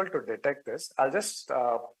possible to detect this. I'll just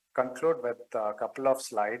conclude with a couple of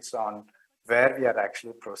slides on where we are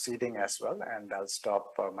actually proceeding as well, and I'll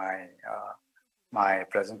stop my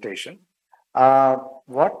presentation.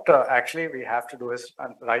 What actually we have to do is,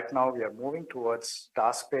 right now we are moving towards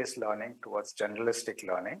task-based learning, towards generalistic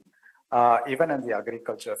learning. Even in the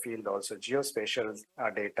agriculture field also, geospatial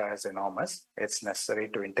data is enormous. It's necessary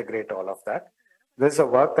to integrate all of that. There's a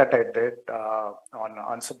work that I did on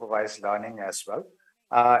unsupervised learning as well.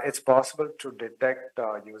 It's possible to detect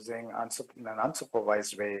using in an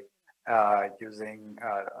unsupervised way, using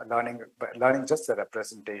learning just the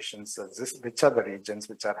representations, which are the regions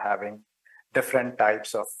which are having different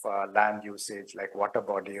types of land usage, like water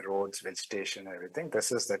body, roads, vegetation, everything.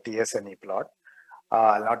 This is the TSNE plot.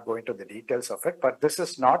 I'll not go into the details of it, but this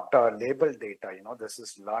is not labeled data, this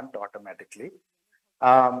is learned automatically.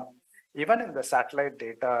 Even in the satellite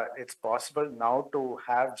data, it's possible now to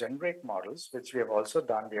have generic models, which we have also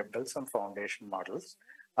done. We have built some foundation models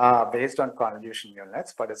based on convolution neural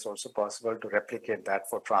nets, but it's also possible to replicate that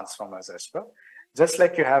for transformers as well. Just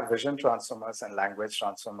like you have vision transformers and language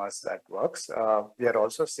transformers that works, we are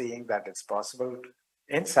also seeing that it's possible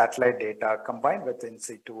in satellite data combined with in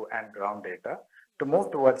situ and ground data to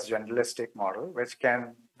move towards generalistic model, which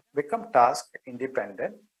can become task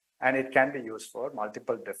independent And it can be used for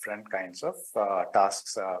multiple different kinds of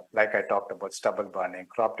tasks, like I talked about stubble burning,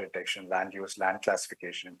 crop detection, land use, land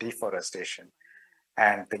classification, deforestation,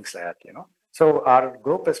 and things like that. So our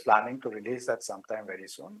group is planning to release that sometime very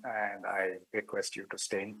soon, and I request you to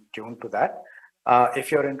stay tuned to that.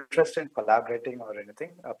 If you're interested in collaborating or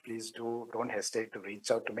anything, please don't hesitate to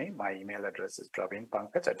reach out to me. My email address is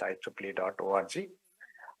praveenpankaj@ieee.org.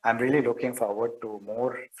 I'm really looking forward to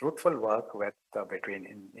more fruitful work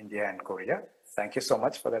between India and Korea. Thank you so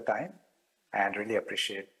much for the time, and really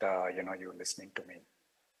appreciate you listening to me.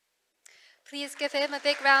 Please give him a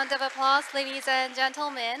big round of applause, ladies and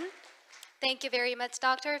gentlemen. Thank you very much,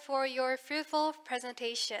 Doctor, for your fruitful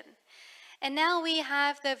presentation. And now we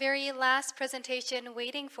have the very last presentation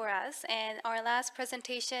waiting for us, and our last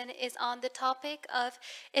presentation is on the topic of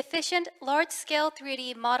efficient large-scale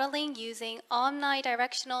 3D modeling using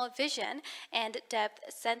omnidirectional vision and depth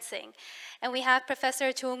sensing. And we have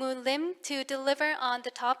Professor Jong-un Lim to deliver on the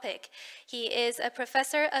topic. He is a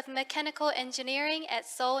professor of mechanical engineering at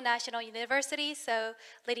Seoul National University. So,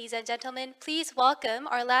 ladies and gentlemen, please welcome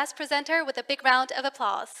our last presenter with a big round of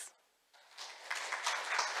applause.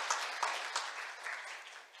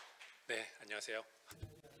 네, 안녕하세요.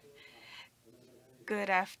 Good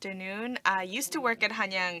afternoon. I used to work at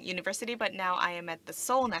Hanyang University, but now I am at the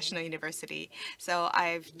Seoul National University. So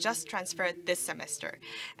I've just transferred this semester.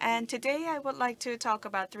 And today I would like to talk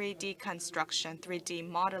about 3D construction, 3D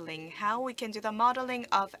modeling, how we can do the modeling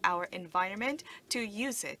of our environment to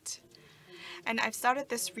use it. And I've started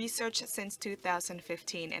this research since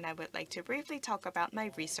 2015, and I would like to briefly talk about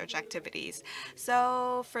my research activities.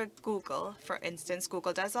 So for Google, for instance,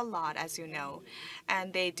 Google does a lot, as you know,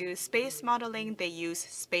 and they do space modeling. They use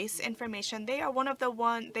space information. They are one of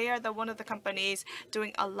the companies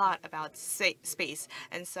doing a lot about space.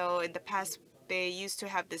 And so in the past, they used to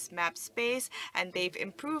have this map space, and they've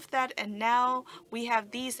improved that, and now we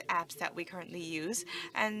have these apps that we currently use,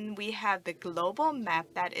 and we have the global map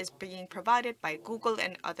that is being provided by Google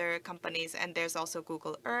and other companies, and there's also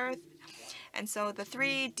Google Earth. And so the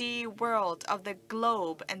 3D world of the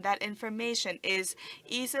globe and that information is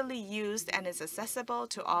easily used and is accessible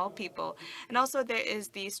to all people. And also there is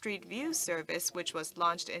the Street View service, which was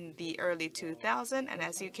launched in the early 2000s. And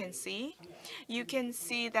as you can see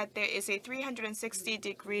that there is a 360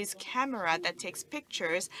 degrees camera that takes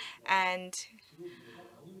pictures and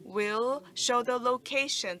will show the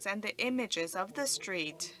locations and the images of the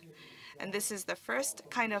street. And this is the first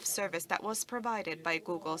kind of service that was provided by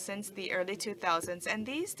Google since the early 2000s. And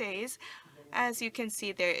these days, as you can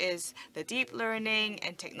see, there is the deep learning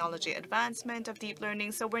and technology advancement of deep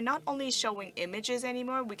learning. So we're not only showing images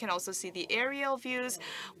anymore, we can also see the aerial views.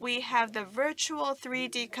 We have the virtual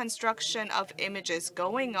 3D construction of images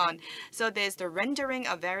going on. So there's the rendering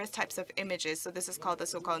of various types of images. So this is called the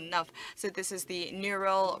so-called NUF. So this is the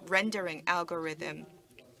neural rendering algorithm.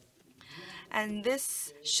 And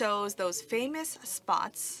this shows those famous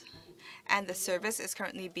spots, and the service is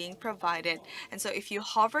currently being provided. And so if you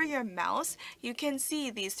hover your mouse, you can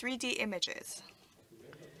see these 3D images.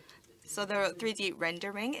 So the 3D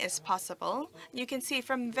rendering is possible. You can see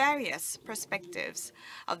from various perspectives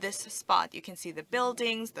of this spot. You can see the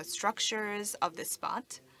buildings, the structures of this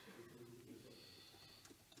spot.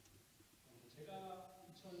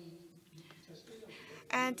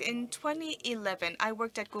 And in 2011, I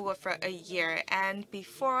worked at Google for a year. And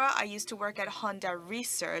before, I used to work at Honda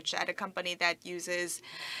Research at a company that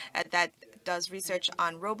does research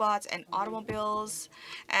on robots and automobiles.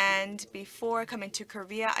 And before coming to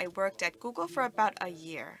Korea, I worked at Google for about a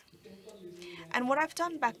year. And what I've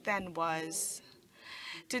done back then was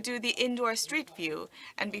to do the indoor street view.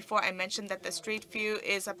 And before, I mentioned that the street view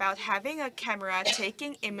is about having a camera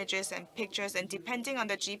taking images and pictures, and depending on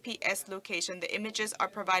the GPS location, the images are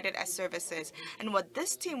provided as services. And what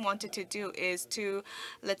this team wanted to do is to,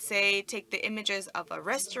 let's say, take the images of a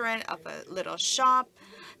restaurant, of a little shop,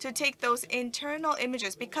 to take those internal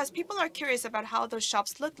images, because people are curious about how those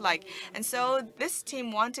shops look like. And so this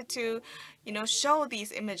team wanted to show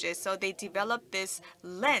these images. So they developed this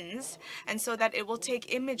lens, and so that it will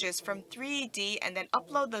take images from 3D and then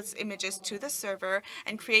upload those images to the server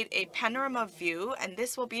and create a panorama view, and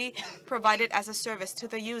this will be provided as a service to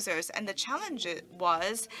the users. And the challenge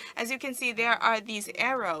was, as you can see, there are these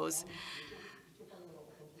arrows.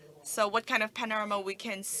 So what kind of panorama we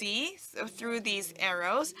can see through these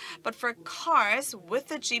arrows. But for cars, with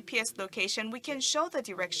the GPS location, we can show the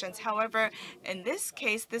directions. However, in this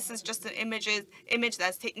case, this is just an image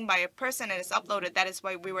that's taken by a person and is uploaded. That is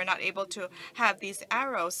why we were not able to have these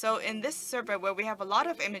arrows. So in this server where we have a lot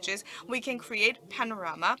of images, we can create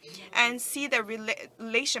panorama and see the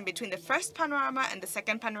relation between the first panorama and the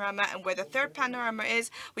second panorama, and where the third panorama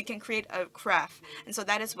is, we can create a graph. And so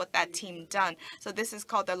that is what that team done. So this is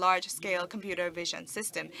called the large-scale computer vision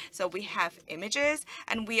system. So we have images,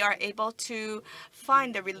 and we are able to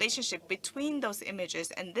find the relationship between those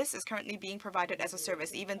images, and this is currently being provided as a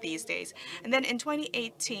service even these days. And then in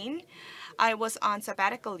 2018, I was on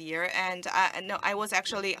sabbatical year, and I was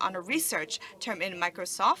actually on a research term in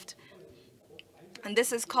Microsoft, and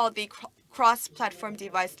this is called the cross-platform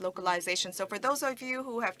device localization. So for those of you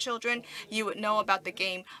who have children, you would know about the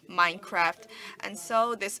game Minecraft. And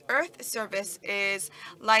so this Earth service is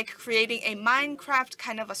like creating a Minecraft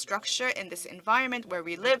kind of a structure in this environment where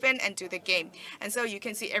we live in and do the game. And so you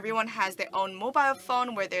can see everyone has their own mobile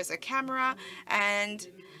phone where there's a camera, and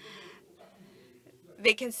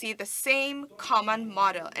they can see the same common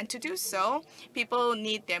model. And to do so, people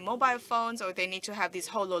need their mobile phones, or they need to have these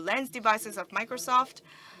HoloLens devices of Microsoft,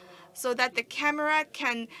 so that the camera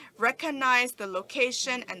can recognize the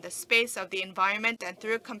location and the space of the environment, and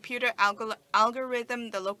through computer algorithm,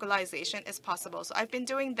 the localization is possible. So I've been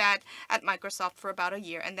doing that at Microsoft for about a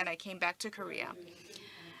year, and then I came back to Korea.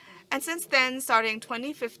 And since then, starting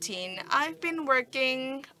 2015, I've been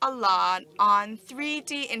working a lot on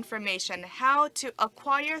 3D information, how to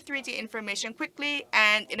acquire 3D information quickly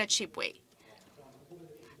and in a cheap way.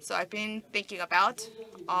 So I've been thinking about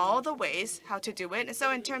all the ways how to do it. And so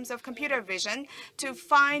in terms of computer vision, to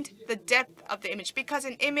find the depth of the image, because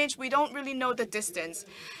in image, we don't really know the distance.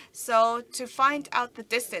 So to find out the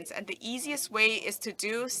distance, and the easiest way is to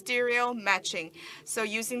do stereo matching. So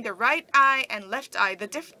using the right eye and left eye,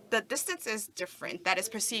 the distance is different. That is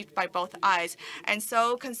perceived by both eyes. And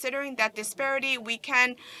so considering that disparity, we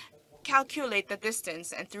can calculate the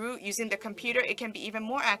distance, and through using the computer, it can be even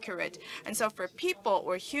more accurate. And so for people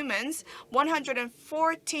or humans,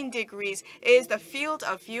 114 degrees is the field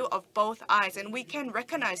of view of both eyes, and we can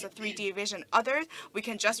recognize the 3D vision. Others, we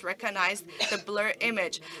can just recognize the blur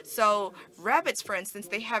image. So rabbits, for instance,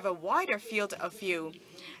 they have a wider field of view.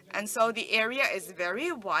 And so the area is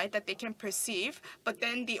very wide that they can perceive, but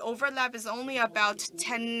then the overlap is only about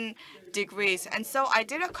 10 degrees. And so I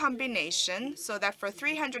did a combination so that for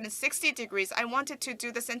 360 degrees, I wanted to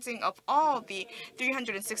do the sensing of all the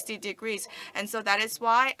 360 degrees. And so that is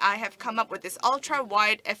why I have come up with this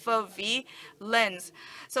ultra-wide FOV lens.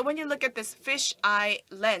 So when you look at this fisheye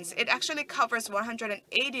lens, it actually covers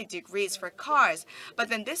 180 degrees for cars. But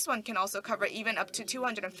then this one can also cover even up to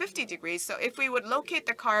 250 degrees. So if we would locate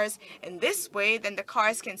the cars in this way, then the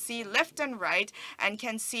cars can see left and right and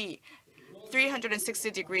can see 360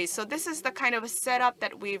 degrees. So this is the kind of a setup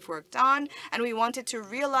that we've worked on, and we wanted to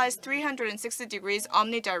realize 360 degrees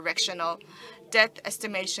omnidirectional depth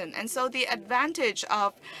estimation. And so the advantage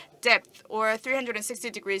of depth, or 360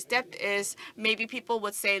 degrees depth, is maybe people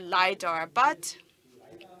would say LiDAR, but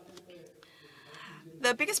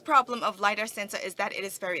the biggest problem of LiDAR sensor is that it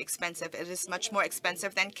is very expensive. It is much more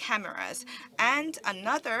expensive than cameras. And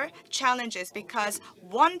another challenge is because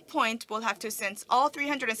one point will have to sense all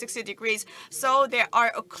 360 degrees, so there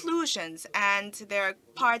are occlusions, and there are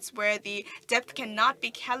parts where the depth cannot be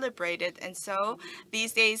calibrated. And so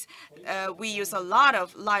these days, we use a lot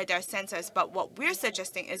of LiDAR sensors, but what we're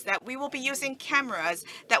suggesting is that we will be using cameras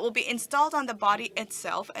that will be installed on the body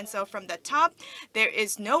itself. And so from the top, there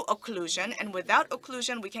is no occlusion, and without occlusion,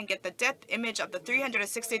 we can get the depth image of the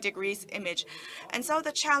 360 degrees image. And so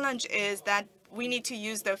the challenge is that we need to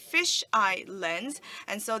use the fisheye lens,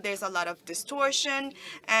 and so there's a lot of distortion,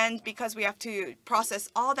 and because we have to process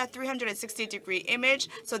all that 360 degree image,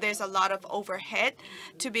 so there's a lot of overhead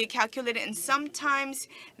to be calculated, and sometimes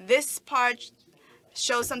this part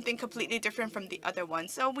shows something completely different from the other one.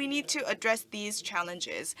 So we need to address these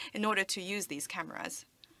challenges in order to use these cameras.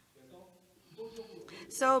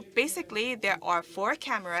 So basically, there are 4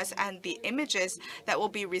 cameras, and the images that will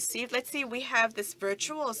be received, let's see, we have this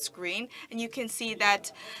virtual screen, and you can see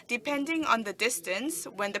that depending on the distance,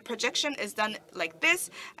 when the projection is done like this,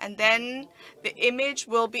 and then the image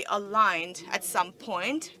will be aligned at some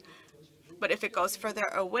point. But if it goes further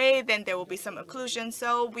away, then there will be some occlusion.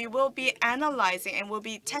 So we will be analyzing and we'll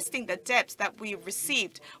be testing the depths that we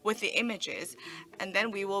received with the images. And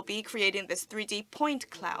then we will be creating this 3D point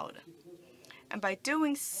cloud. And by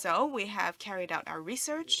doing so, we have carried out our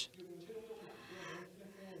research.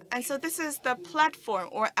 And so this is the platform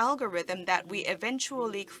or algorithm that we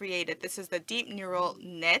eventually created. This is the deep neural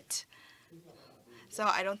net. So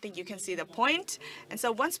I don't think you can see the point. And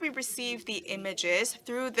so once we receive the images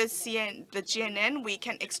through the GNN, we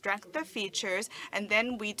can extract the features, and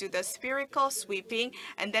then we do the spherical sweeping,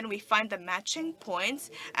 and then we find the matching points.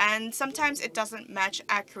 And sometimes it doesn't match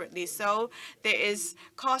accurately. So there is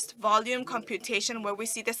cost volume computation where we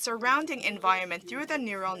see the surrounding environment through the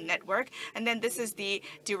neural network. And then this is the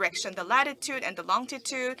direction, the latitude and the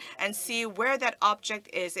longitude, and see where that object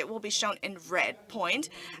is. It will be shown in red point.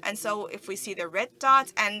 And so if we see the red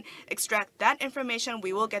dots and extract that information,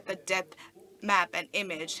 we will get the depth map and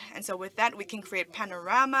image. And so with that, we can create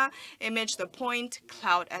panorama, image, the point,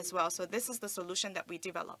 cloud as well. So this is the solution that we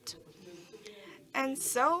developed. And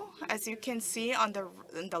so, as you can see on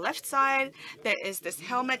the left side, there is this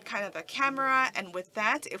helmet, kind of a camera. And with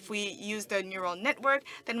that, if we use the neural network,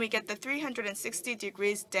 then we get the 360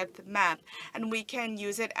 degrees depth map. And we can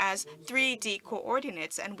use it as 3D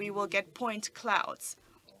coordinates, and we will get point clouds.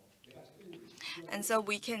 And so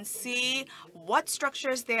we can see what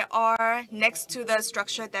structures there are next to the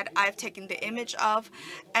structure that I've taken the image of.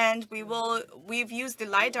 And we've used the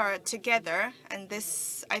LiDAR together. And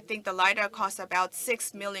this, I think the LiDAR costs about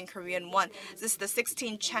 6 million Korean won. This is the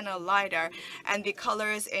 16-channel LiDAR. And the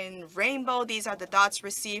colors in rainbow, these are the dots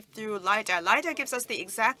received through LiDAR. LiDAR gives us the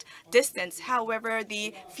exact distance. However,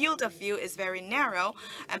 the field of view is very narrow.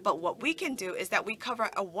 But what we can do is that we cover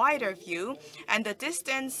a wider view. And the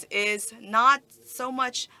distance is not so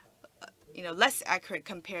much, less accurate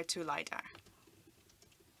compared to LiDAR.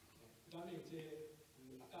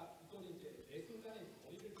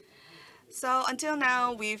 So until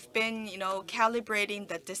now, we've been, calibrating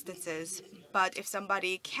the distances. But if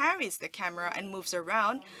somebody carries the camera and moves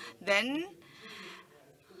around, then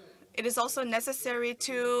it is also necessary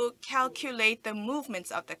to calculate the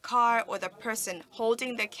movements of the car or the person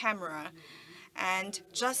holding the camera. And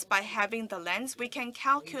just by having the lens, we can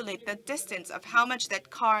calculate the distance of how much that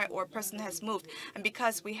car or person has moved. And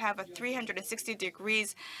because we have a 360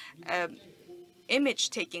 degrees image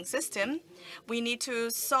taking system, we need to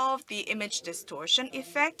solve the image distortion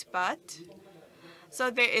effect. So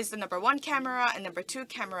there is the number 1 camera and number 2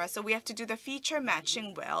 camera. So we have to do the feature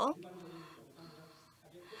matching well,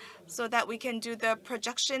 so that we can do the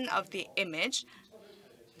projection of the image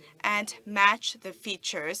and match the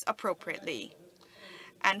features appropriately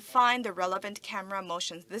and find the relevant camera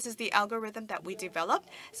motions. This is the algorithm that we developed.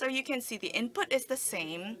 So you can see the input is the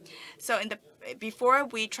same. So before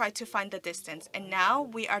we tried to find the distance, and now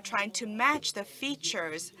we are trying to match the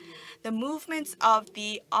features, the movements of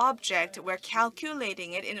the object. We're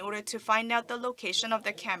calculating it in order to find out the location of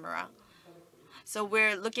the camera. So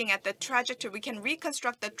we're looking at the trajectory. We can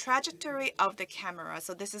reconstruct the trajectory of the camera.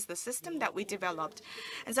 So this is the system that we developed.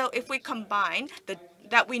 And so if we combine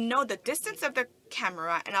that we know the distance of the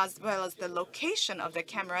camera and as well as the location of the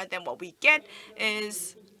camera, then what we get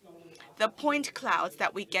is the point clouds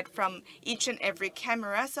that we get from each and every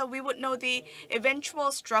camera. So we would know the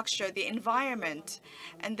eventual structure, the environment.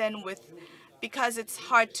 And then because it's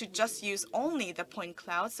hard to just use only the point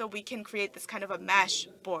cloud, so we can create this kind of a mesh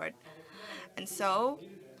board. And so,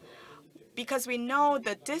 because we know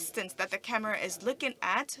the distance that the camera is looking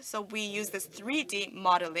at, so we use this 3D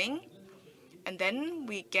modeling, and then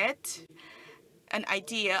we get an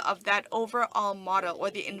idea of that overall model or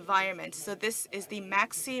the environment. So this is the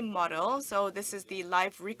Maxi model. So this is the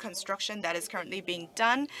live reconstruction that is currently being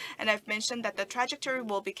done. And I've mentioned that the trajectory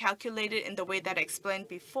will be calculated in the way that I explained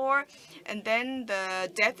before. And then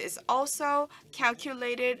the depth is also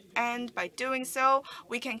calculated. And by doing so,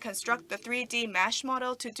 we can construct the 3D mesh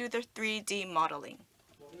model to do the 3D modeling.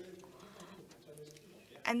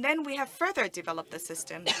 And then we have further developed the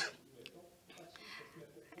system.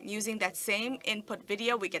 Using that same input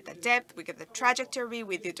video, we get the depth, we get the trajectory,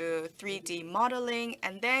 we do the 3D modeling,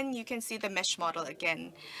 and then you can see the mesh model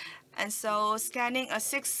again. And so scanning a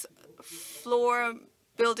 6-floor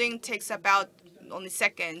building takes about only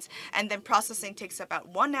seconds, and then processing takes about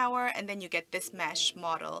 1 hour, and then you get this mesh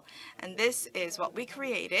model. And this is what we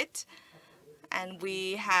created. And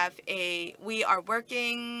we have a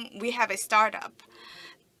startup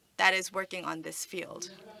that is working on this field.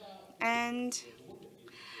 And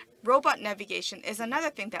robot navigation is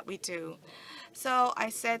another thing that we do. So I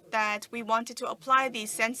said that we wanted to apply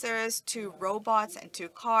these sensors to robots and to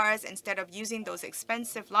cars. Instead of using those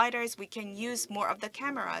expensive LiDARs, we can use more of the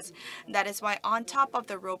cameras. That is why on top of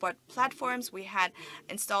the robot platforms, we had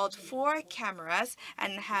installed 4 cameras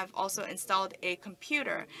and have also installed a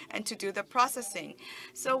computer and to do the processing.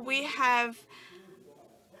 So we have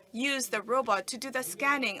use the robot to do the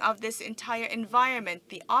scanning of this entire environment,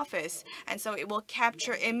 the office. And so it will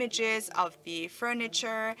capture images of the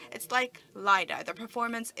furniture. It's like LiDAR. The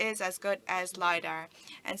performance is as good as LiDAR.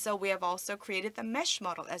 And so we have also created the mesh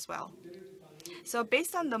model as well. So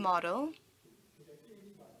based on the model,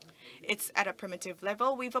 it's at a primitive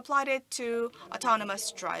level. We've applied it to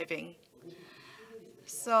autonomous driving.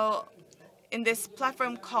 So in this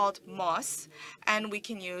platform called MOS, and we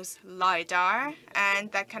can use LiDAR,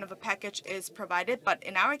 and that kind of a package is provided. But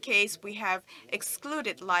in our case, we have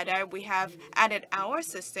excluded LiDAR. We have added our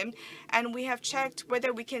system, and we have checked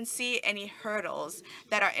whether we can see any hurdles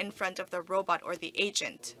that are in front of the robot or the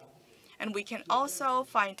agent. And we can also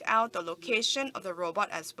find out the location of the robot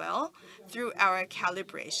as well through our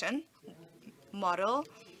calibration model.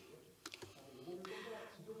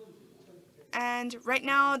 And right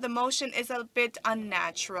now, the motion is a bit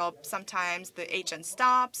unnatural. Sometimes the agent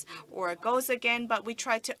stops or goes again, but we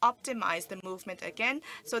try to optimize the movement again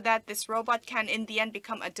so that this robot can, in the end,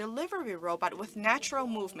 become a delivery robot with natural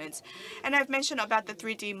movements. And I've mentioned about the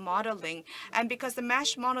 3D modeling. And because the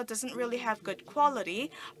mesh model doesn't really have good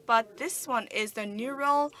quality, but this one is the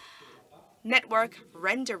neural network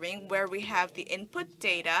rendering, where we have the input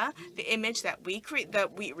data, the image that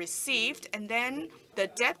we received, and then the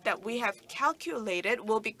depth that we have calculated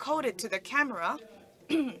will be coded to the camera.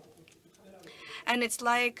 And it's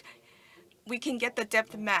like we can get the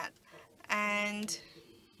depth map. And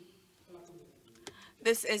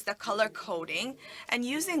this is the color coding. And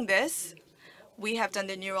using this, we have done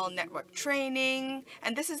the neural network training,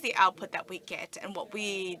 and this is the output that we get. And what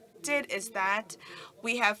we did is that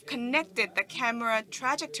we have connected the camera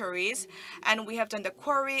trajectories, and we have done the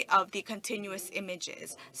query of the continuous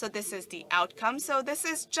images. So this is the outcome. So this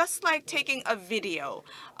is just like taking a video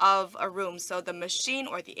of a room. So the machine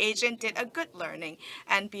or the agent did a good learning.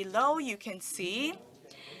 And below you can see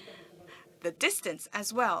the distance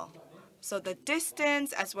as well. So the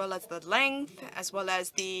distance, as well as the length, as well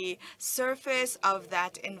as the surface of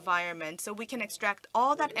that environment. So we can extract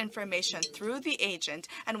all that information through the agent,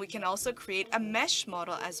 and we can also create a mesh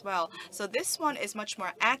model as well. So this one is much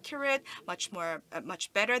more accurate,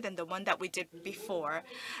 much better than the one that we did before.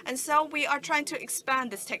 And so we are trying to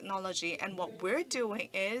expand this technology, and what we're doing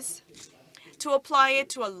is to apply it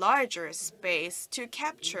to a larger space, to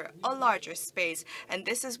capture a larger space. And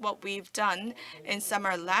this is what we've done in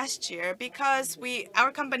summer last year, because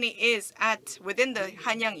our company is within the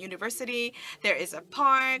Hanyang University. There is a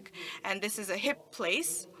park, and this is a hip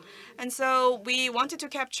place. And so we wanted to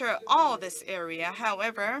capture all this area.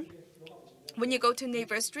 However, when you go to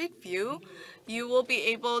Naver Street View, you will be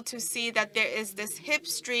able to see that there is this hip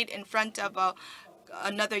street in front of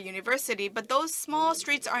another university, but those small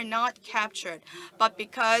streets are not captured. But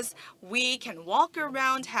because we can walk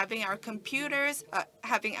around having our computers,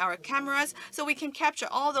 having our cameras, so we can capture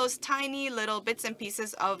all those tiny little bits and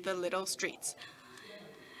pieces of the little streets.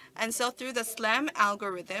 And so through the SLAM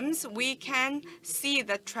algorithms, we can see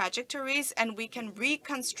the trajectories, and we can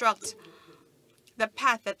reconstruct the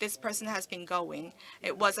path that this person has been going.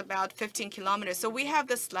 It was about 15 kilometers. So we have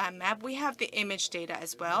the SLAM map, we have the image data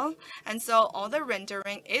as well. And so all the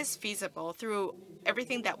rendering is feasible through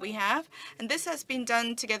everything that we have. And this has been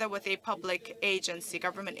done together with a public agency,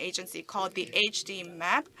 government agency called the HD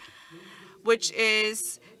map, which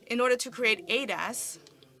is, in order to create ADAS,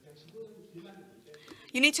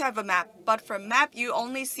 you need to have a map, but for map, you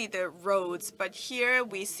only see the roads. But here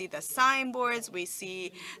we see the signboards, we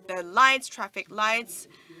see the lights, traffic lights.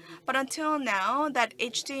 But until now, that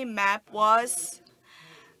HD map was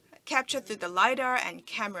captured through the LiDAR and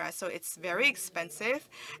camera, so it's very expensive.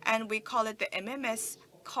 And we call it the MMS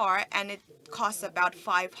car, and it costs about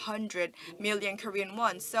 500 million Korean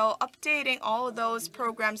won. So updating all those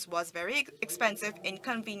programs was very expensive,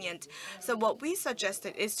 inconvenient. So what we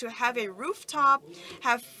suggested is to have a rooftop,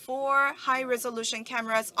 have 4 high-resolution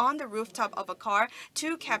cameras on the rooftop of a car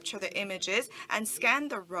to capture the images and scan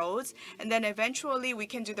the roads. And then eventually we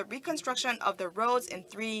can do the reconstruction of the roads in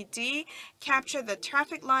 3D, capture the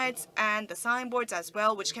traffic lights and the signboards as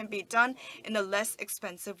well, which can be done in a less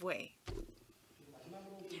expensive way.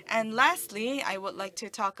 And lastly, I would like to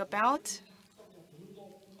talk about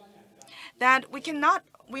that we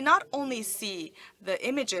not only see the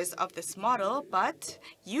images of this model, but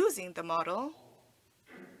using the model,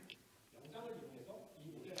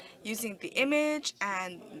 using the image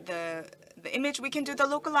and the image, we can do the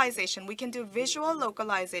localization. We can do visual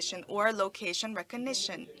localization or location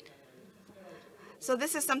recognition. So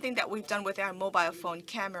this is something that we've done with our mobile phone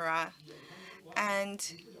camera. And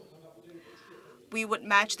we would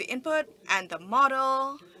match the input and the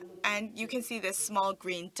model, and you can see this small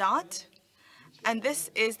green dot. And this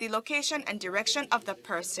is the location and direction of the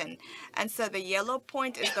person. And so the yellow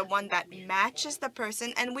point is the one that matches the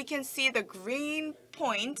person, and we can see the green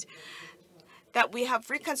point that we have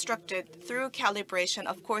reconstructed through calibration.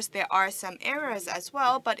 Of course, there are some errors as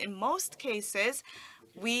well, but in most cases,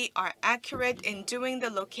 we are accurate in doing the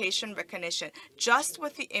location recognition. Just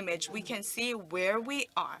with the image, we can see where we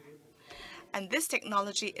are. And this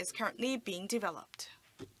technology is currently being developed.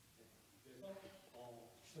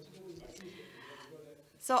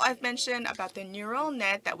 So I've mentioned about the neural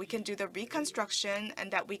net, that we can do the reconstruction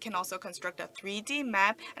and that we can also construct a 3D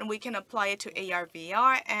map, and we can apply it to AR,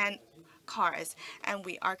 VR, and cars. And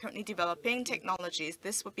we are currently developing technologies.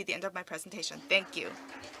 This would be the end of my presentation. Thank you.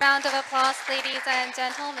 Round of applause, ladies and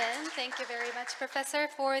gentlemen. Thank you very much, Professor,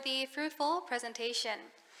 for the fruitful presentation.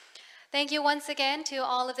 Thank you once again to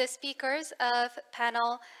all of the speakers of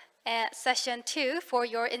panel session 2 for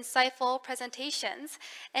your insightful presentations.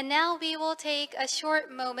 And now we will take a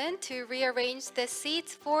short moment to rearrange the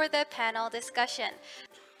seats for the panel discussion.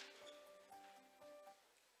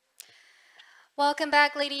 Welcome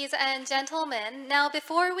back, ladies and gentlemen. Now,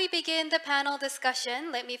 before we begin the panel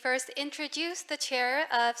discussion, let me first introduce the chair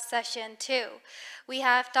of session 2. We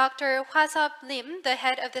have Dr. Hwa-Sup Lim, the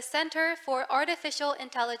head of the Center for Artificial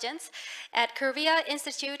Intelligence at Korea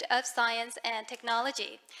Institute of Science and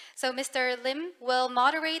Technology. So Mr. Lim will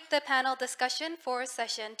moderate the panel discussion for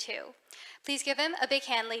session 2. Please give him a big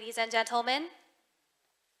hand, ladies and gentlemen.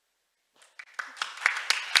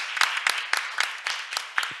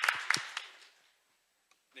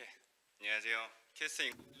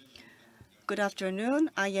 Good afternoon.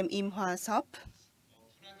 I am Im Hwa-Sup.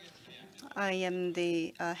 I am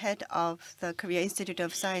the head of the Korea Institute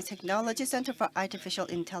of Science Technology Center for Artificial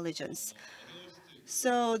Intelligence.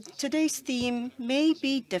 So today's theme may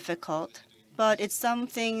be difficult, but it's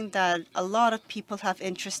something that a lot of people have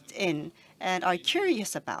interest in and are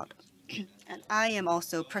curious about. And I am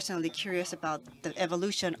also personally curious about the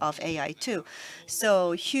evolution of AI too.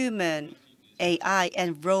 So human, AI,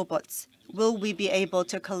 and robots, will we be able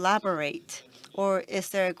to collaborate? Or is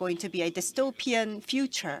there going to be a dystopian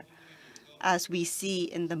future as we see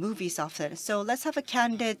in the movies often? So let's have a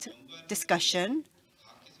candid discussion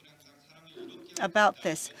about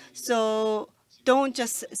this. So don't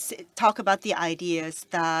just talk about the ideas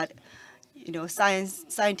that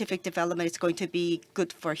scientific development is going to be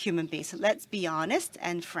good for human beings. Let's be honest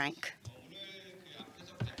and frank.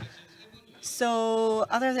 So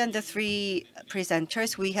other than the 3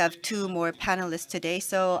 presenters, we have 2 more panelists today.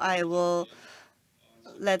 So I will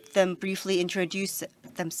let them briefly introduce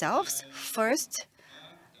themselves. First,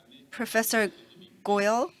 Professor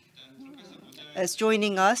Goyal is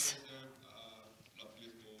joining us.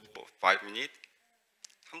 5 minutes.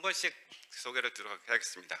 한 번씩 소개를 드리도록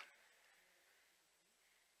하겠습니다.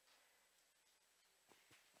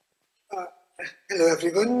 Hello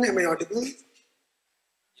everyone, am I audible?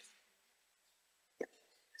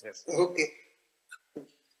 Yes. Okay.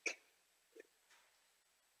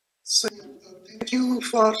 So thank you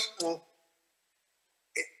for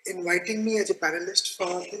inviting me as a panelist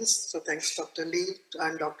for this. So thanks Dr. Lee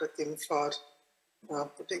and Dr. Kim for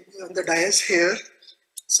putting me on the dais here.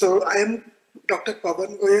 So I am Dr.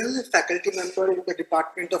 Pawan Goyal, a faculty member in the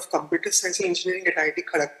Department of Computer Science and Engineering at IIT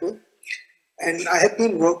Kharagpur. And I have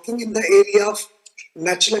been working in the area of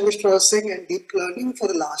natural language processing and deep learning for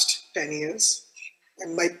the last 10 years.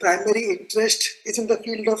 And my primary interest is in the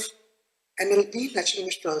field of NLP, natural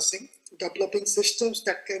language processing, developing systems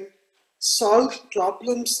that can solve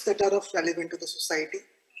problems that are of relevant to the society.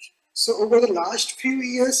 So over the last few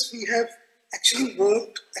years, we have actually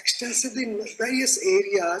worked extensively in various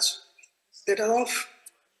areas that are of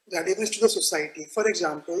relevance to the society. For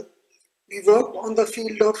example, we work on the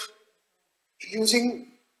field of using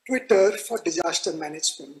Twitter for disaster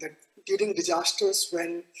management, that during disasters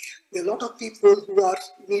when there are a lot of people who are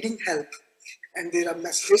needing help and there are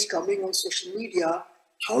messages coming on social media,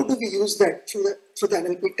 how do we use that through the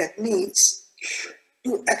NLP techniques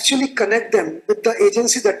to actually connect them with the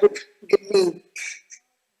agency that would give me,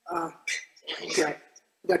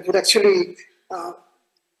 that would actually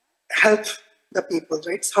help the people,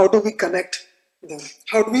 right? So how do we connect them?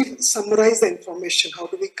 How do we summarize the information? How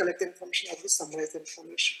do we collect the information? How do we summarize the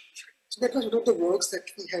information? So that was one of the works that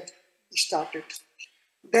we had started.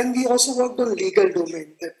 Then we also worked on legal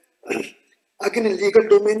domain. That again, in legal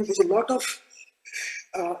domain, there's a lot of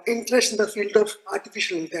interest in the field of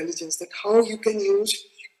artificial intelligence. That how you can use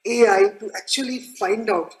AI to actually find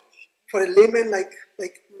out for a layman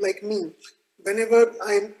like me, whenever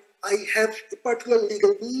I have a particular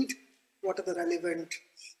legal need, what are the relevant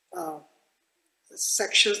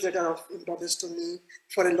sections that are of importance to me.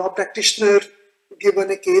 For a law practitioner,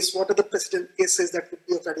 given a case, what are the precedent cases that would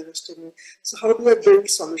be of readiness to me? So how do I build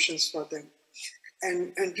solutions for them?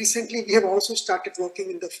 And recently we have also started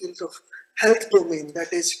working in the field of health domain,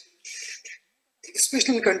 that is,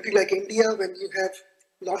 especially in a country like India, when you have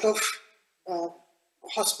a lot of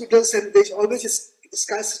hospitals and there's always a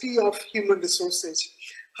scarcity of human resources.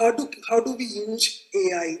 How do we use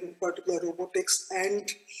AI, in particular robotics and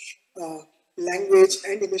language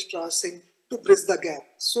and image processing, to bridge the gap,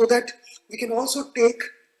 so that we can also take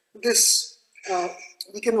this,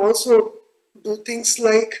 we can also do things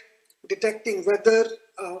like detecting whether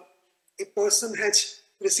a person has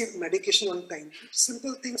received medication on time.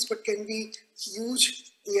 Simple things, but can we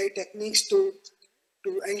use AI techniques to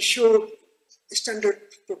ensure standard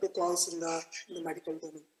protocols in the medical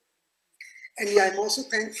domain? And yeah, I'm also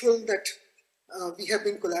thankful that we have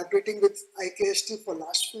been collaborating with IKST for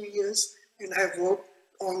last few years, and I have worked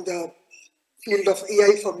on the field of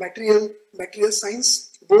AI for material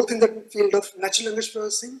science, both in the field of natural language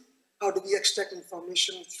processing, how do we extract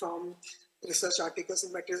information from research articles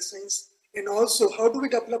in material science, and also how do we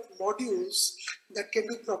develop modules that can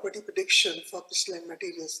do property prediction for crystalline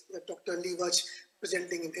materials that Dr. Lee was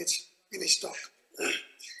presenting in his talk.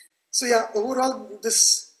 So yeah, overall,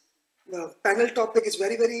 this panel topic is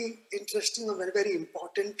very, very interesting and very, very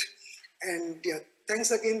important. And yeah,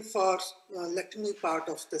 thanks again for letting me part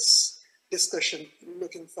of this discussion.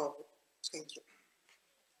 Looking forward. Thank you.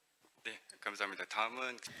 네, 감사합니다.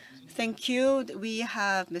 다음은 Thank you. We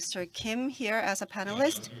have Mr. Kim here as a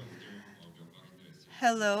panelist.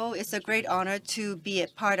 Hello, it's a great honor to be a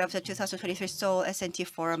part of the 2023 Seoul SNT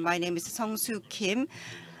Forum. My name is Sung-Soo Kim.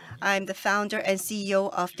 I'm the founder and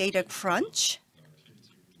CEO of Data Crunch,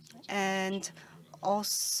 and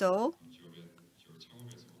also,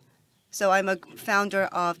 so I'm a founder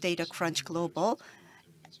of Data Crunch Global.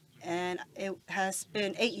 And it has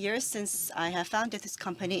been 8 years since I have founded this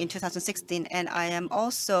company in 2016, and I am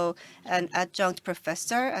also an adjunct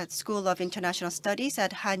professor at School of International Studies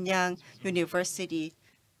at Hanyang University.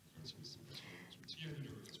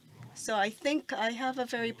 So I think I have a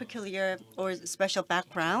very peculiar or special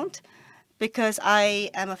background because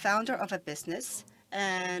I am a founder of a business,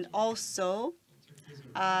 and also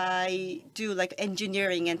I do like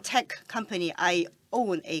engineering and tech company. I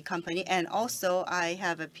own a company, and also I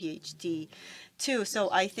have a PhD too. So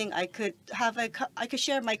I think I could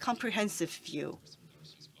share my comprehensive view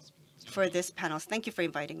for this panel. Thank you for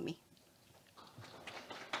inviting me.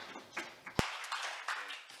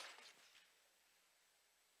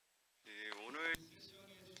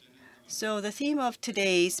 So the theme of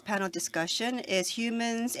today's panel discussion is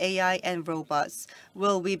humans, AI, and robots.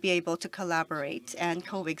 Will we be able to collaborate and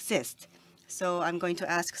coexist? So I'm going to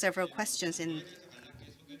ask several questions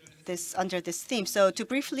under this theme. So to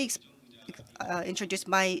briefly introduce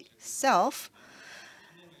myself,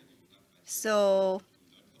 so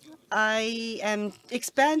I am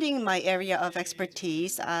expanding my area of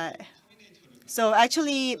expertise. So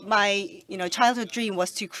actually, my childhood dream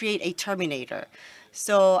was to create a Terminator.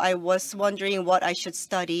 So I was wondering what I should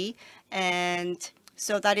study, and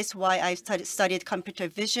so that is why I studied computer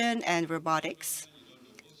vision and robotics.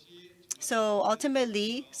 So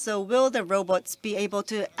ultimately, will the robots be able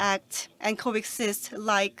to act and coexist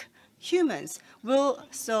like humans?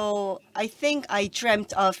 So I think I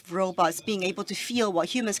dreamt of robots being able to feel what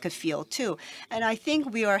humans could feel too, and I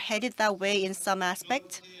think we are headed that way in some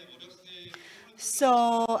aspect.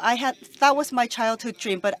 So that was my childhood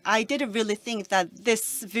dream, but I didn't really think that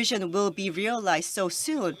this vision will be realized so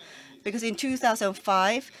soon. Because in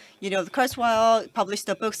 2005, Kurzweil published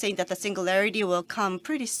a book saying that the singularity will come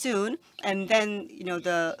pretty soon, and then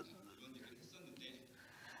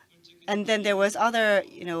there was other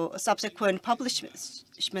subsequent publishments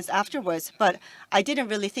afterwards. But I didn't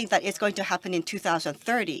really think that it's going to happen in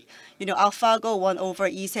 2030. AlphaGo won over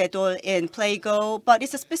Lee Sedol in PlayGo, but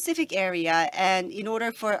it's a specific area, and in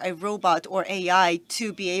order for a robot or AI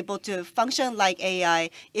to be able to function like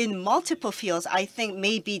AI in multiple fields, I think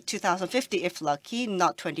maybe 2050 if lucky,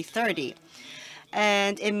 not 2030.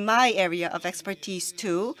 And in my area of expertise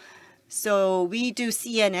too, so we do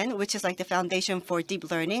CNN, which is like the foundation for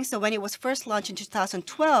deep learning. So when it was first launched in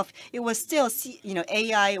 2012, it was still,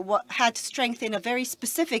 AI had strength in a very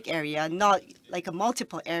specific area, not like a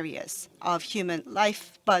multiple areas of human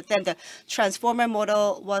life. But then the transformer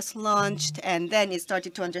model was launched, and then it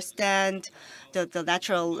started to understand the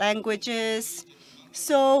natural languages.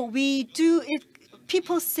 So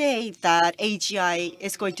people say that AGI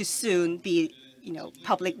is going to soon be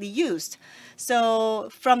publicly used. So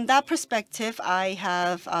from that perspective, I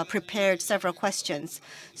have prepared several questions.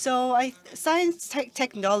 So science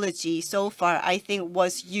technology so far, I think,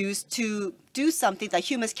 was used to do something that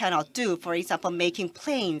humans cannot do. For example, making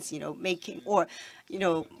planes, making or,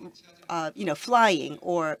 flying,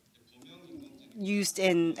 or used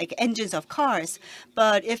in like engines of cars.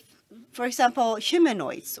 But if, for example,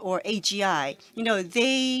 humanoids or AGI,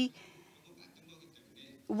 they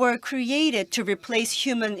were created to replace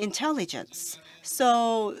human intelligence.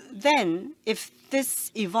 So then, if this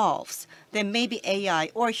evolves, then maybe AI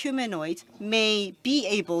or humanoids may be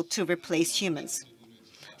able to replace humans.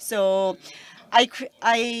 So I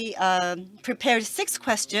prepared 6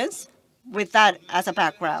 questions with that as a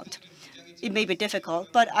background. It may be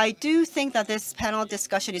difficult, but I do think that this panel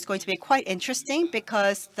discussion is going to be quite interesting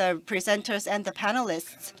because the presenters and the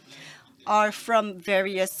panelists are from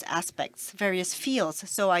various aspects, various fields.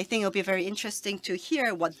 So I think it'll be very interesting to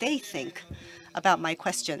hear what they think about my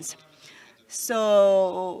questions.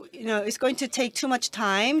 So, it's going to take too much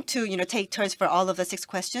time to, take turns for all of the 6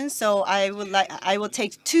 questions. So I will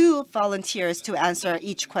take 2 volunteers to answer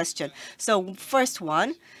each question. So first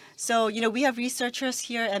one. So, we have researchers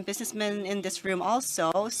here and businessmen in this room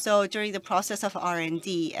also. So during the process of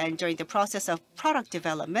R&D and during the process of product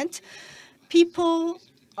development, people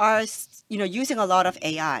are, using a lot of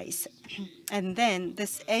AIs. And then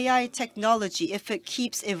this AI technology, if it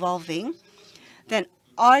keeps evolving, then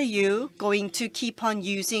are you going to keep on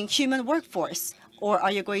using human workforce, or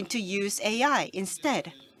are you going to use AI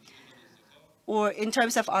instead? Or in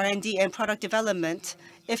terms of R&D and product development,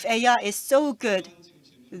 if AI is so good,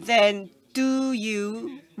 then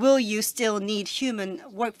will you still need human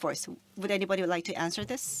workforce? Would anybody like to answer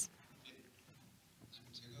this?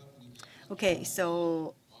 Okay,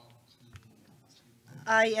 so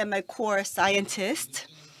I am a core scientist,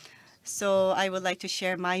 so I would like to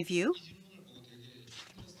share my view.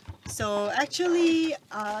 So actually,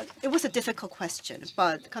 it was a difficult question,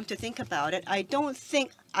 but come to think about it, I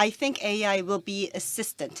think AI will be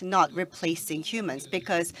assistant, not replacing humans,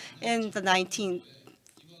 because in the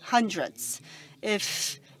 1900s,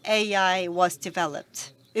 if AI was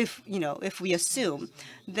developed, if we assume,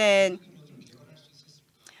 then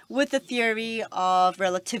would the theory of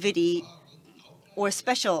relativity or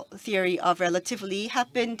special theory of relativity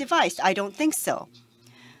have been devised? I don't think so.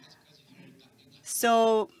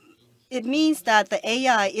 So it means that the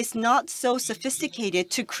AI is not so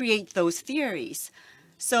sophisticated to create those theories.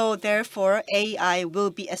 So therefore, AI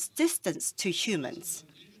will be assistance to humans.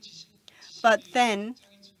 But then,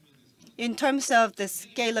 in terms of the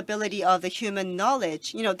scalability of the human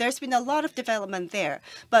knowledge, there's been a lot of development there.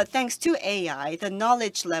 But thanks to AI, the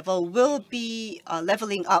knowledge level will be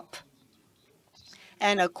leveling up.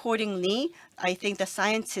 And accordingly, I think the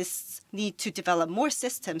scientists need to develop more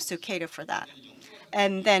systems to cater for that.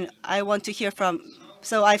 And then I want to hear from,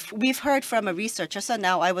 so we've heard from a researcher, so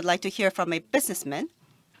now I would like to hear from a businessman.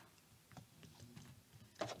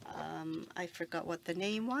 I forgot what the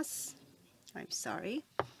name was. I'm sorry.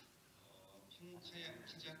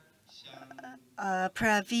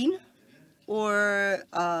 Praveen or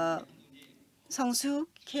Sung-soo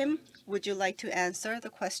Kim, would you like to answer the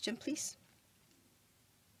question, please?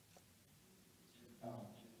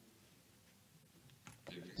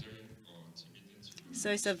 So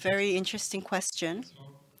it's a very interesting question.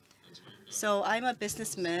 So I'm a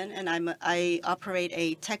businessman and I operate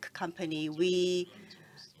a tech company. We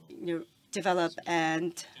develop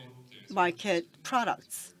and market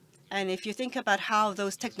products. And if you think about how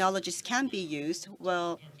those technologies can be used,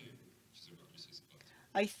 well,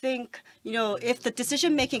 I think, if the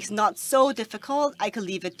decision making is not so difficult, I could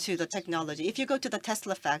leave it to the technology. If you go to the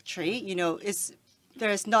Tesla factory,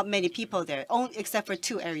 there's not many people there, except for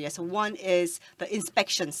 2 areas. One is the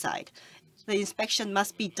inspection side. The inspection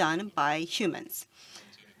must be done by humans.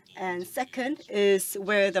 And second is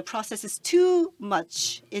where the process is too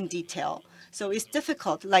much in detail. So it's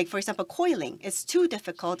difficult, like, for example, coiling. It's too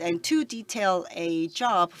difficult and too detailed a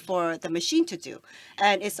job for the machine to do.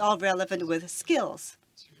 And it's all relevant with skills.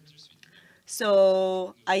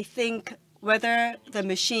 So I think whether the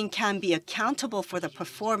machine can be accountable for the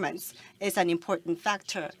performance is an important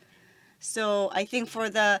factor. So I think for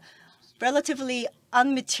the relatively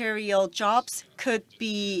unmaterial jobs could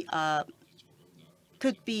be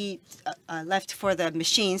left for the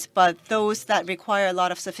machines, but those that require a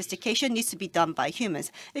lot of sophistication needs to be done by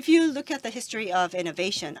humans. If you look at the history of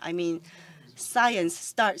innovation, I mean, science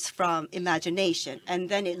starts from imagination and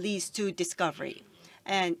then it leads to discovery.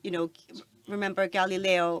 And, remember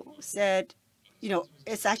Galileo said,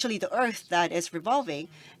 it's actually the Earth that is revolving.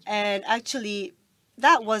 And actually,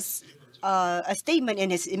 that was a statement in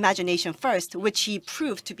his imagination first, which he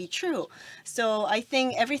proved to be true. So I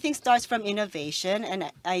think everything starts from innovation,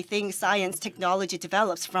 and I think science technology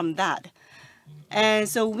develops from that. And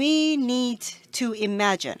so we need to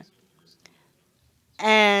imagine.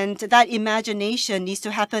 And that imagination needs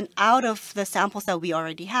to happen out of the samples that we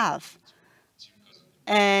already have.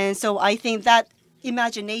 And so I think that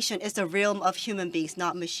imagination is the realm of human beings,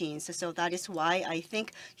 not machines. So that is why I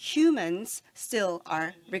think humans still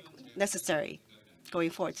are necessary going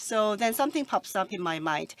forward. So then something pops up in my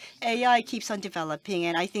mind. AI keeps on developing,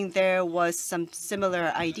 and I think there was some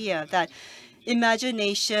similar idea that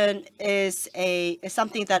imagination is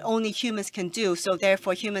something that only humans can do, so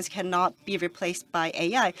therefore humans cannot be replaced by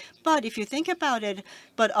AI. But if you think about it,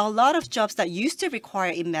 but a lot of jobs that used to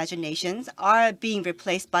require imaginations are being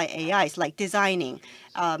replaced by AIs, like designing,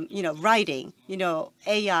 writing.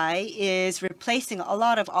 AI is replacing a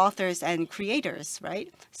lot of authors and creators,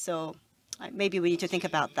 right? So maybe we need to think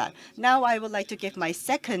about that. Now I would like to give my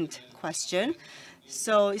second question.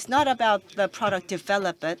 So it's not about the product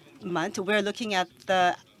development. We're looking at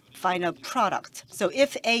the final product. So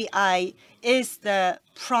if AI is the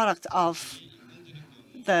product of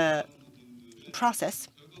the process,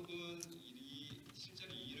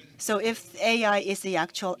 so if AI is the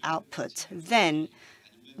actual output, then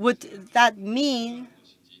would that mean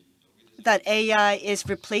that AI is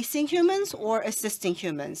replacing humans or assisting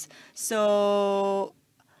humans? So,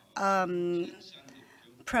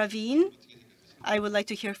 Praveen, I would like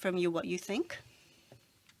to hear from you what you think.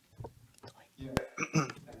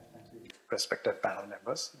 Respected panel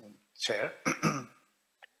members and chair.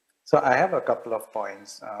 So I have a couple of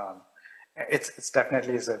points. It's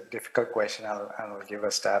definitely is a difficult question. I'll give a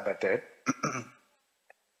stab at it.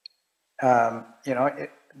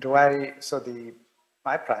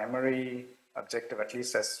 My primary objective, at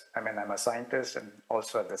least I'm a scientist, and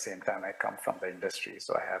also at the same time I come from the industry.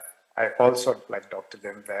 So I also, like Dr.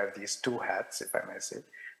 Lim, wear these two hats, if I may say,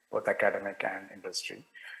 both academic and industry.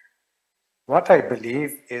 What I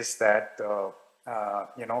believe is that,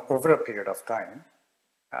 over a period of time,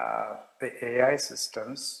 the AI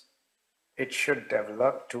systems, it should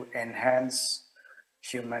develop to enhance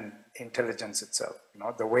human intelligence itself.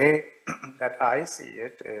 The way that I see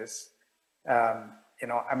it is,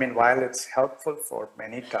 while it's helpful for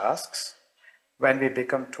many tasks, when we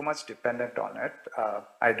become too much dependent on it,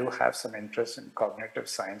 I do have some interest in cognitive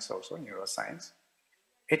science also, neuroscience.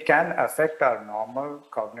 It can affect our normal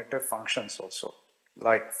cognitive functions also.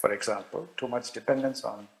 Like, for example, too much dependence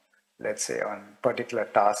on, let's say, on particular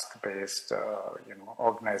task-based,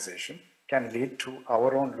 organization can lead to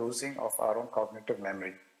our own losing of our own cognitive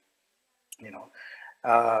memory.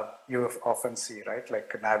 You often see, right,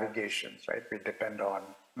 like navigations, right? We depend on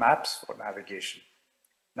maps for navigation.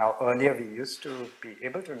 Now, earlier we used to be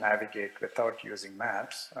able to navigate without using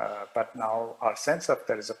maps, but now our sense of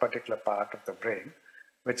there is a particular part of the brain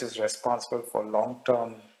which is responsible for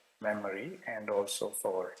long-term memory and also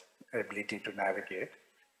for ability to navigate.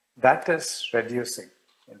 That is reducing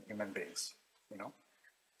in human beings,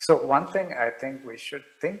 So one thing I think we should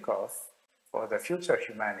think of for the future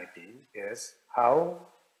humanity is how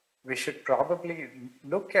we should probably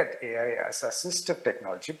look at AI as assistive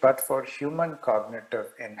technology, but for human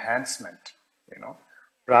cognitive enhancement,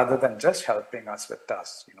 rather than just helping us with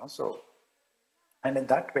tasks, and in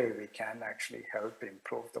that way, we can actually help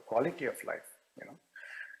improve the quality of life,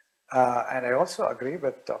 And I also agree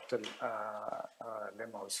with Dr.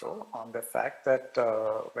 Lim also on the fact that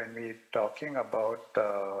when we're talking about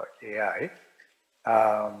AI,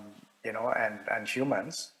 and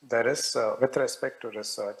humans, there is, with respect to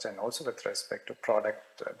research and also with respect to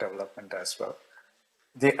product development as well,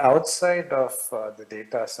 the outside of the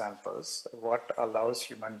data samples, what allows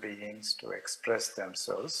human beings to express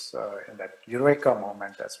themselves in that eureka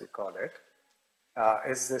moment, as we call it,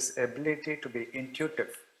 is this ability to be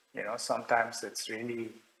intuitive. Sometimes it's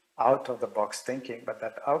really out of the box thinking, but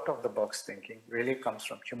that out of the box thinking really comes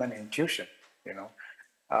from human intuition,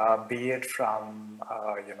 be it from,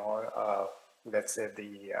 let's say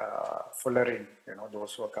the fullerene,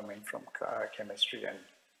 those who are coming from chemistry and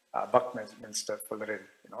Buckminster fullerene,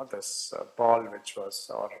 this ball which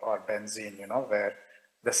was, or benzene, where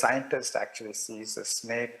the scientist actually sees a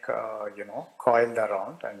snake, coiled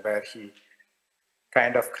around, and where he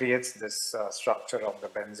kind of creates this structure of the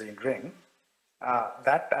benzene ring.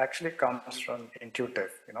 That actually comes from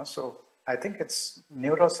intuitive, So I think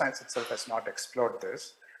neuroscience itself has not explored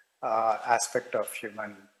this aspect of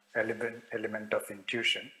human element of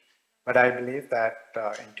intuition. But I believe that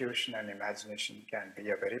intuition and imagination can be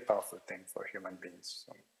a very powerful thing for human beings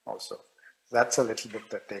also. That's a little bit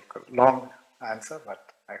the take, long answer,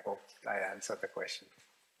 but I hope I answered the question.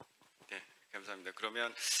 네, 감사합니다.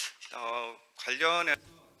 그러면 관련해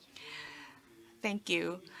Thank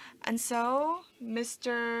you. And so,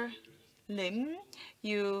 Mr. Lim,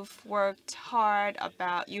 you've worked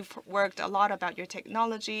a lot about your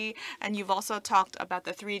technology, and you've also talked about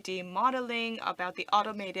the 3D modeling, about the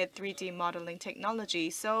automated 3D modeling technology.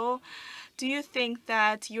 So, do you think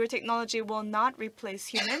that your technology will not replace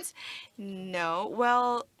humans? No.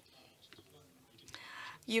 Well,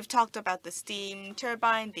 you've talked about the steam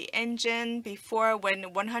turbine, the engine. Before,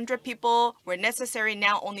 when 100 people were necessary,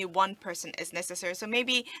 now only one person is necessary. So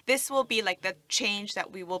maybe this will be like the change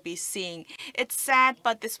that we will be seeing. It's sad,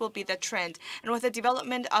 but this will be the trend. And with the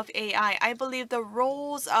development of AI, I believe the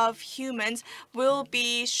roles of humans will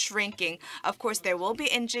be shrinking. Of course, there will be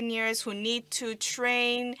engineers who need to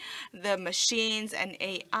train the machines and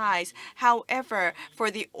AIs. However, for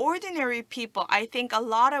the ordinary people, I think a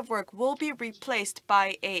lot of work will be replaced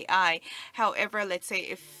by AI. However, let's say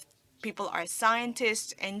if people are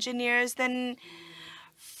scientists, engineers, then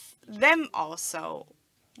them also.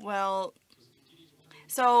 Well,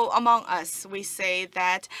 so among us, we say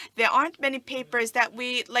that there aren't many papers that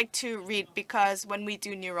we like to read because when we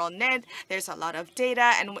do neural net, there's a lot of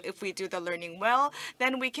data, and if we do the learning well,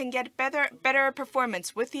 then we can get better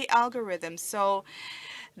performance with the algorithm. So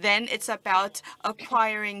then it's about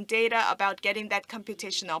acquiring data, about getting that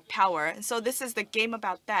computational power. And so this is the game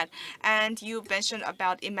about that. And you mentioned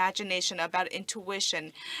about imagination, about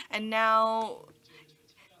intuition. And now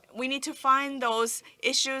we need to find those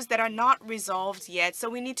issues that are not resolved yet. So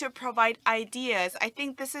we need to provide ideas. I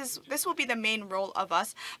think this will be the main role of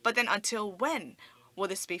us. But then until when will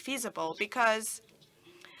this be feasible? Because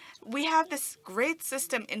we have this great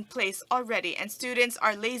system in place already, and students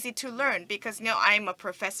are lazy to learn because I'm a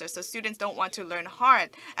professor, so students don't want to learn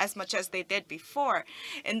hard as much as they did before.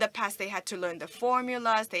 In the past, they had to learn the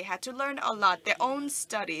formulas, they had to learn a lot, their own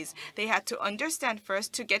studies. They had to understand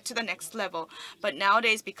first to get to the next level. But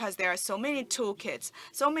nowadays, because there are so many toolkits,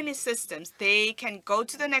 so many systems, they can go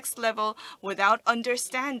to the next level without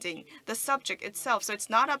understanding the subject itself. So it's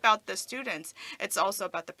not about the students, it's also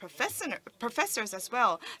about the professors as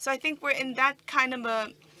well. So I think we're in that kind of a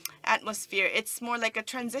atmosphere. It's more like a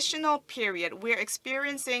transitional period. We're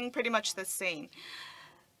experiencing pretty much the same.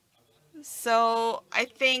 So I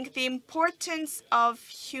think the importance of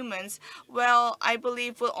humans, well, I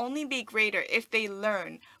believe will only be greater if they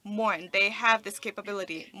learn more and they have this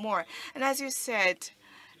capability more. And as you said,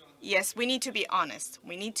 yes, we need to be honest.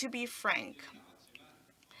 We need to be frank.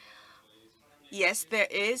 Yes, there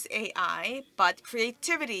is AI, but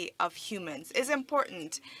creativity of humans is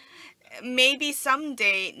important. Maybe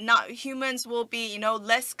someday not humans will be,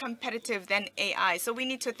 less competitive than AI. So we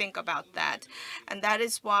need to think about that. And that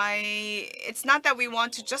is why it's not that we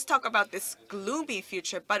want to just talk about this gloomy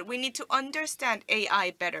future, but we need to understand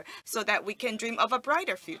AI better so that we can dream of a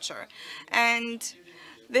brighter future. And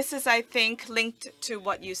this is, I think, linked to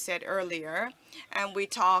what you said earlier. And we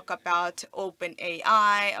talk about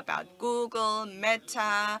OpenAI, about Google,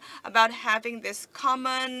 Meta, about having this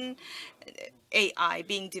common AI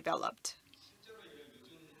being developed.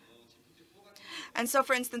 And so,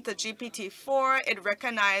 for instance, the GPT-4, it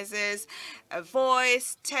recognizes a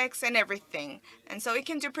voice, text, and everything. And so it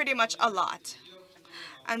can do pretty much a lot.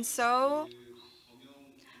 And so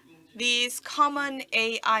these common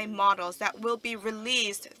AI models that will be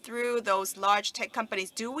released through those large tech companies,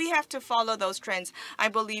 do we have to follow those trends? I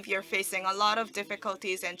believe you're facing a lot of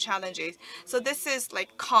difficulties and challenges. So this is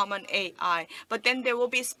like common AI. But then there will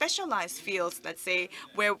be specialized fields, let's say,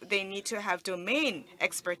 where they need to have domain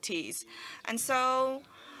expertise. And so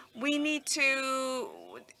we need to,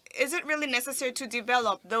 is it really necessary to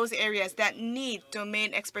develop those areas that need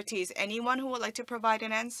domain expertise? Anyone who would like to provide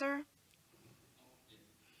an answer?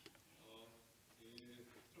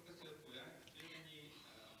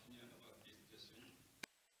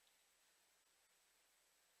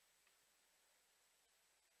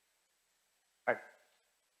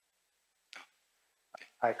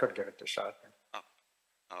 I could give it a shot.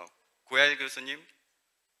 고얄 교수님.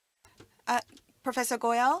 Professor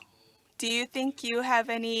Goyal, do you think you have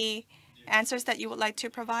any answers that you would like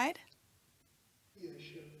to provide? Yeah,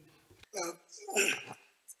 sure.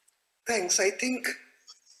 Thanks. I think,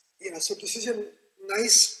 so this is a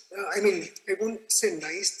nice, I won't say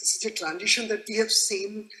nice, this is a transition that we have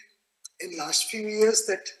seen in last few years,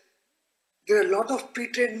 that there are a lot of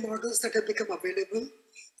pre-trained models that have become available,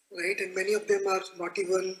 right? And many of them are not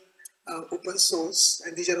even open source,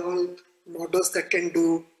 and these are all models that can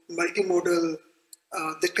do multimodal,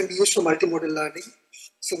 that can be used for multimodal learning.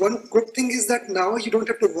 So one good thing is that now you don't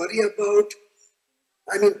have to worry about,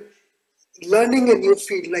 learning a new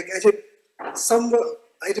field. Like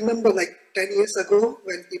I remember like 10 years ago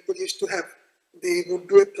when people used to have, they would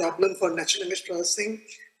do a problem for natural language processing.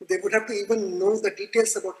 They would have to even know the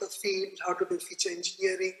details about the field, how to do feature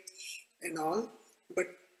engineering and all. But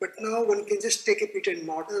now one can just take a pre-trained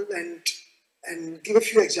model and give a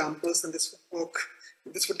few examples, and this would work.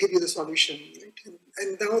 This would give you the solution. Right?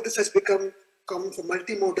 And now this has become common for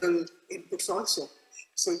multimodal inputs also.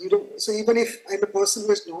 So you don't. So even if I'm a person who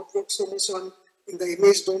has not worked so much on in the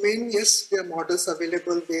image domain, yes, there are models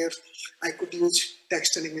available where I could use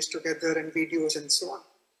text and image together and videos and so on.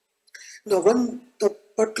 Now, the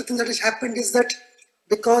particular thing that has happened is that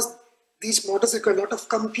because these models require a lot of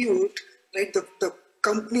compute, right? The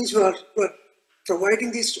companies who are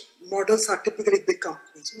providing these models are typically big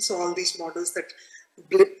companies. So all these models, that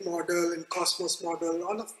Blip model and Cosmos model,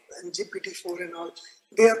 all of and GPT-4 and all,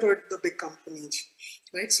 they are the big companies,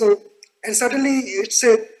 right? So and suddenly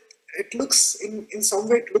it looks in some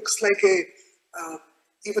way it looks like a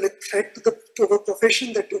even a threat to our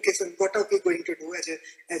profession, that okay, so what are we going to do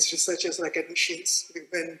as researchers or academicians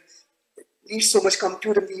when it needs so much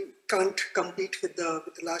compute and we can't compete with the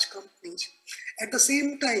large companies. At the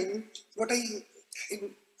same time,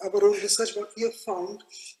 in our own research, what we have found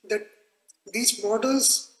that these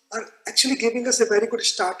models are actually giving us a very good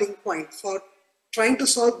starting point for trying to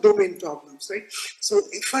solve domain problems, right? So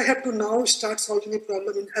if I have to now start solving a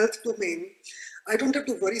problem in health domain, I don't have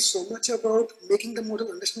to worry so much about making the model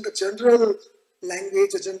understand the general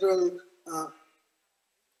language, the general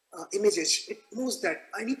images. It knows that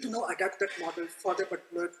I need to now adapt that model for the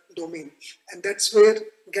particular domain. And that's where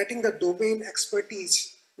getting the domain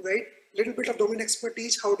expertise, right? Little bit of domain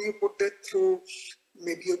expertise, how do you put that through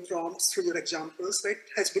maybe your prompts, through your examples, right?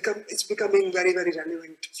 It's becoming very, very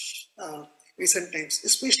relevant recent times,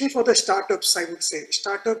 especially for the startups, I would say.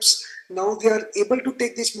 Startups, now they are able to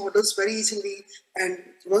take these models very easily, and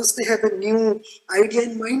once they have a new idea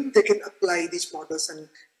in mind, they can apply these models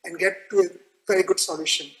and get to a very good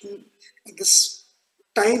solution. This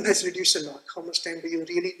time has reduced a lot. How much time do you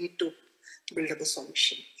really need to build up a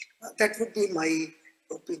solution? That would be my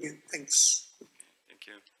opinion. Thanks. Thank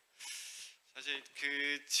you. 사실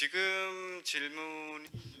그 지금 질문.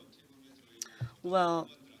 Well,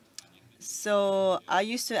 so I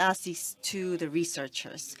used to ask these to the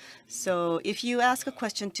researchers. So if you ask a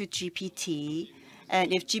question to GPT,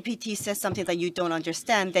 and if GPT says something that you don't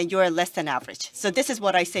understand, then you're less than average. So this is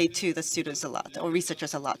what I say to the students a lot, or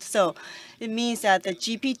researchers a lot. So it means that the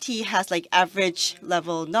GPT has like average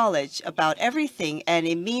level knowledge about everything, and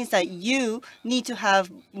it means that you need to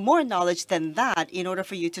have more knowledge than that in order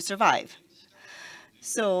for you to survive.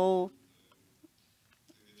 So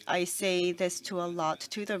I say this to a lot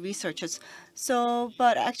to the researchers. So,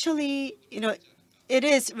 but actually, it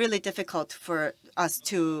is really difficult for us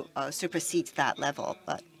to supersede that level.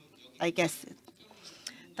 But I guess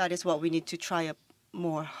that is what we need to try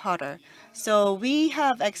more harder. So we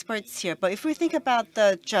have experts here, but if we think about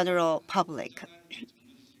the general public,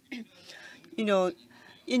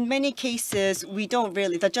 in many cases,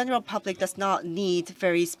 the general public does not need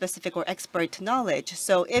very specific or expert knowledge.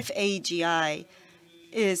 So if AGI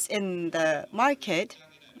is in the market,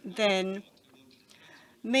 then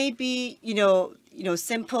maybe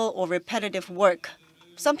simple or repetitive work.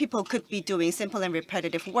 Some people could be doing simple and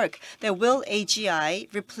repetitive work. Then will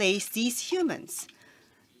AGI replace these humans?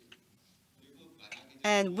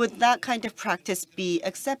 And would that kind of practice be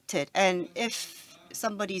accepted? And if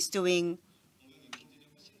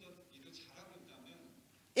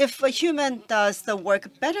if a human does the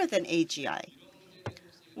work better than AGI,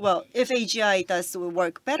 well, if AGI does the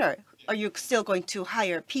work better, are you still going to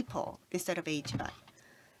hire people instead of AGI?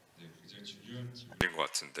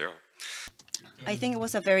 I think it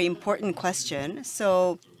was a very important question.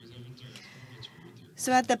 So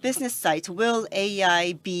at the business side, will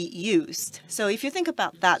AI be used? So if you think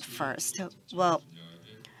about that first, well,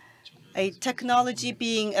 a technology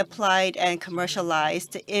being applied and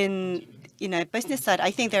commercialized in a business side, I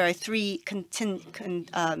think there are three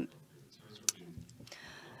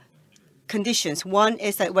conditions. One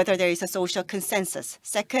is that whether there is a social consensus.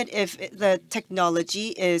 Second, if the technology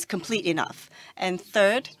is complete enough. And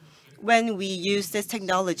third, when we use this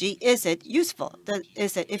technology, is it useful?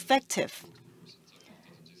 Is it effective?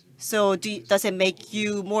 So does it make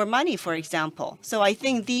you more money, for example? So I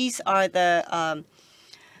think these are the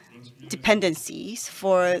dependencies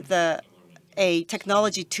for a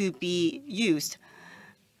technology to be used.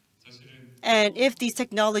 And if these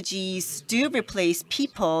technologies do replace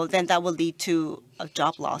people, then that will lead to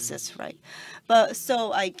job losses, right? But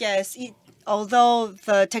so I guess although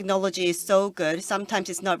the technology is so good, sometimes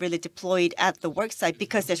it's not really deployed at the work site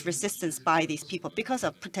because there's resistance by these people because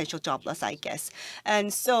of potential job loss, I guess.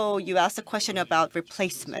 And so you asked a question about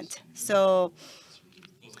replacement. So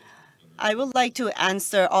I would like to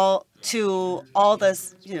answer all the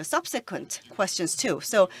subsequent questions too.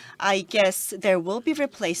 So I guess there will be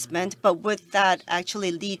replacement, but would that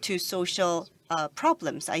actually lead to social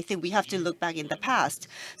problems? I think we have to look back in the past.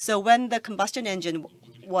 So when the combustion engine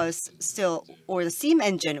was still, or the steam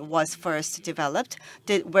engine was first developed,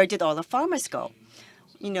 where did all the farmers go?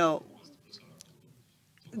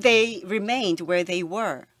 They remained where they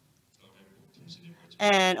were.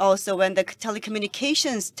 And also when the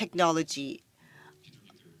telecommunications technology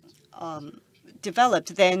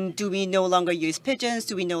developed, then do we no longer use pigeons?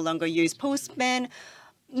 Do we no longer use postmen?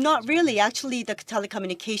 Not really. Actually, the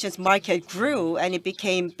telecommunications market grew and it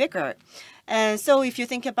became bigger. And so if you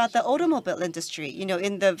think about the automobile industry,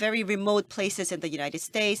 in the very remote places in the United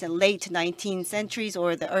States in late 19th centuries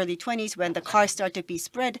or the early 20s when the cars started to be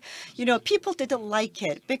spread, people didn't like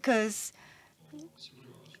it because,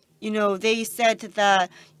 they said that,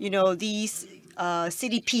 these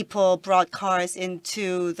city people brought cars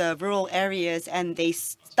into the rural areas and they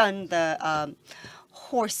stunned the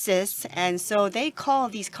horses. And so they call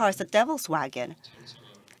these cars the devil's wagon.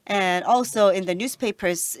 And also in the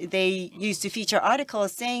newspapers, they used to feature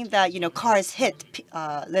articles saying that, cars hit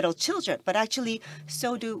little children, but actually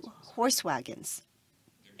so do horse wagons.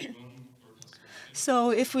 So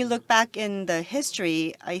if we look back in the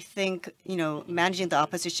history, I think, managing the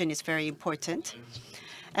opposition is very important.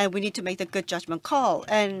 And we need to make the good judgment call.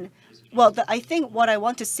 And well, I think what I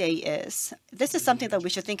want to say is this is something that we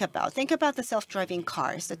should think about. Think about the self-driving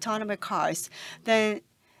cars, the autonomous cars. Then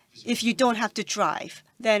if you don't have to drive,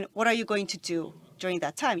 then what are you going to do during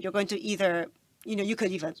that time? You're going to either, you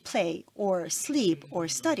could even play or sleep or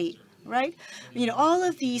study, right? All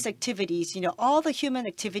of these activities, all the human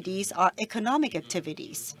activities are economic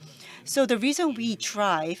activities. So the reason we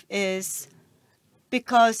drive is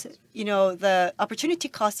because, the opportunity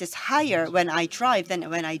cost is higher when I drive than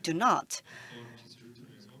when I do not.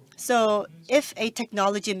 So if a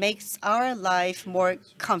technology makes our life more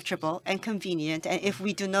comfortable and convenient, and if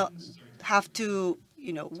we do not have to,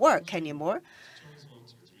 work anymore,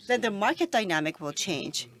 then the market dynamic will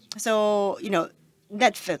change. So,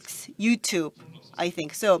 Netflix, YouTube, I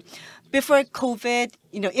think. So before COVID,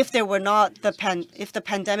 if there were not if the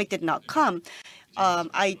pandemic did not come,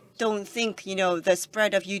 I don't think, the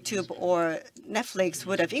spread of YouTube or Netflix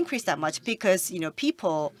would have increased that much because,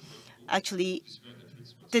 people actually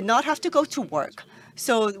did not have to go to work.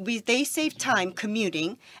 So they saved time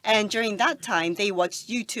commuting, and during that time, they watched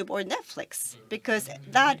YouTube or Netflix because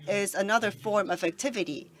that is another form of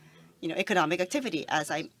activity, economic activity, as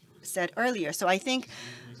I said earlier. So I think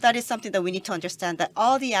that is something that we need to understand, that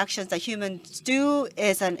all the actions that humans do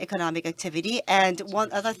is an economic activity. And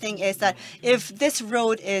one other thing is that if this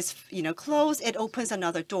road is, closed, it opens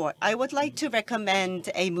another door. I would like to recommend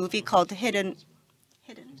a movie called Hidden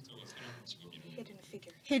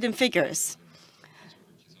Figures.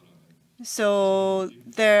 So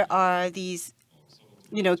there are these,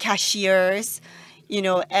 cashiers,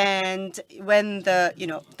 and when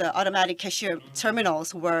the automatic cashier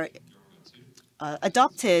terminals were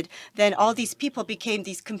adopted, then all these people became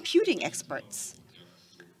these computing experts.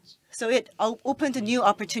 So it opened new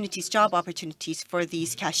opportunities, job opportunities for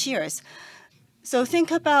these cashiers. So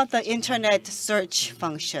think about the internet search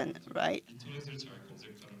function, right?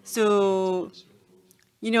 So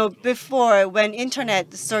before, when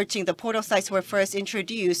internet searching, the portal sites were first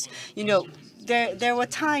introduced, there were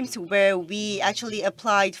times where we actually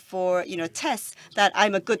applied for, tests that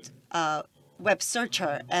I'm a good web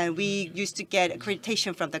searcher, and we used to get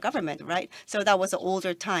accreditation from the government, right? So that was an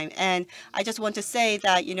older time. And I just want to say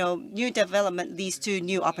that, new development leads to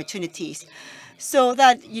new opportunities. So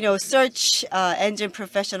that, search engine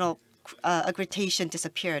professional accreditation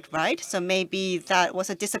disappeared, right? So maybe that was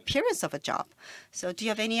a disappearance of a job. So do you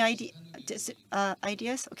have any ideas?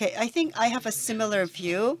 Okay, I think I have a similar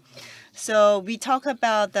view. So we talk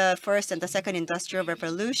about the first and the second industrial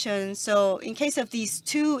revolution. So in case of these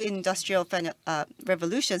two industrial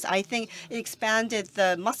revolutions, I think it expanded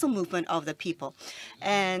the muscle movement of the people.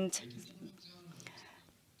 And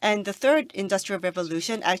the third industrial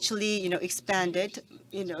revolution actually, expanded,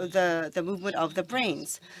 the movement of the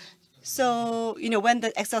brains. So, when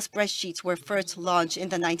the Excel spreadsheets were first launched in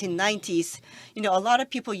the 1990s, a lot of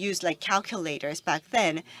people used like calculators back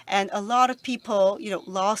then, and a lot of people,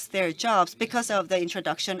 lost their jobs because of the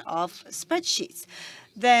introduction of spreadsheets.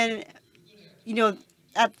 Then,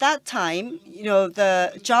 at that time,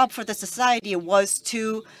 the job for the society was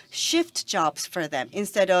to shift jobs for them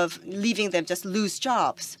instead of leaving them just lose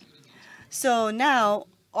jobs. So now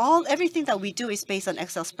everything that we do is based on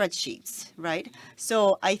Excel spreadsheets, right?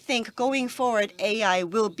 So I think going forward, AI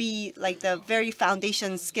will be like the very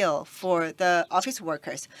foundation skill for the office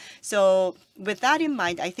workers. So with that in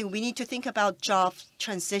mind, I think we need to think about job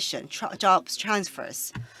transition, jobs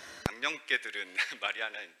transfers. 악령께들은 말이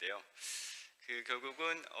하나 있는데요.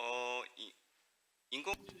 결국은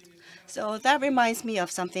인공 So that reminds me of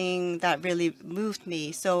something that really moved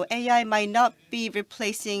me. So AI might not be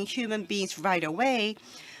replacing human beings right away,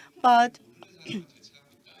 but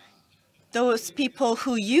those people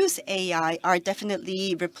who use AI are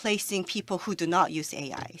definitely replacing people who do not use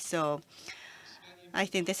AI. So I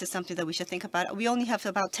think this is something that we should think about. We only have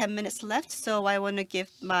about 10 minutes left, so I want to give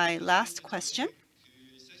my last question.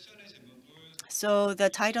 So the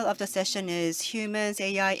title of the session is Humans,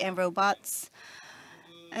 AI, and Robots.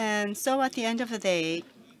 And so at the end of the day,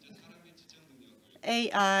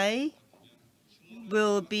 AI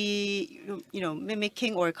will be,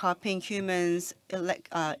 mimicking or copying humans'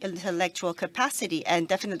 intellectual capacity, and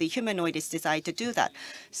definitely humanoid is designed to do that.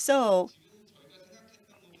 So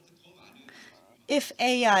if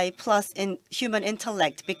AI plus human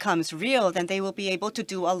intellect becomes real, then they will be able to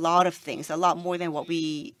do a lot of things, a lot more than what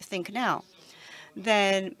we think now.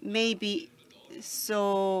 Then maybe,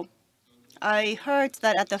 so I heard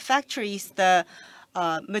that at the factories, the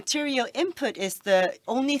material input is the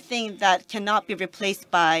only thing that cannot be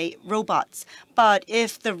replaced by robots. But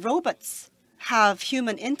if the robots have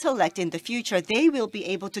human intellect in the future, they will be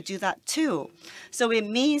able to do that too. So it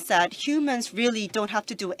means that humans really don't have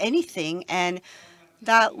to do anything, and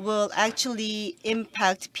that will actually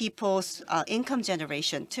impact people's income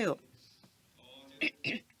generation too.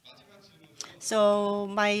 So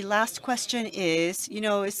my last question is,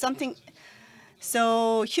 is something,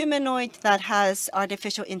 so humanoid that has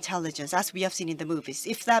artificial intelligence, as we have seen in the movies,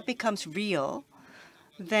 if that becomes real,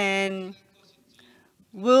 then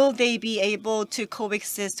will they be able to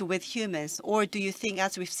coexist with humans? Or do you think,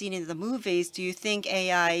 as we've seen in the movies, do you think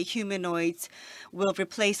AI humanoids will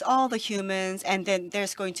replace all the humans, and then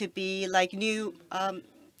there's going to be like new,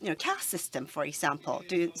 caste system, for example?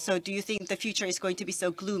 Do you think the future is going to be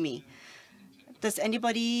so gloomy? Does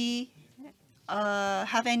anybody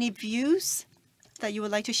have any views that you would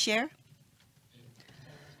like to share?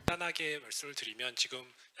 간단하게 말씀을 드리면 지금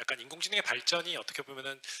약간 인공지능의 발전이 어떻게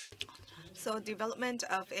보면은 So development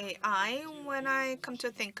of AI, when I come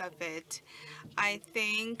to think of it, I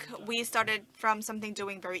think we started from something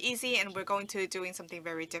doing very easy and we're going to doing something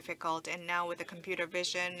very difficult. And now with the computer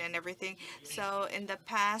vision and everything, so in the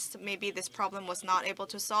past, maybe this problem was not able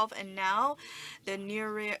to solve. And now the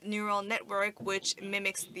neural network, which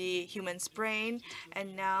mimics the human's brain,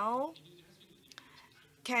 and now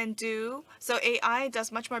can do, so AI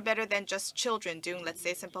does much more better than just children doing, let's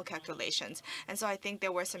say, simple calculations. And so I think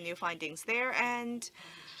there were some new findings there. And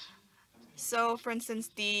so, for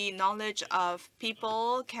instance, the knowledge of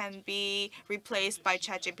people can be replaced by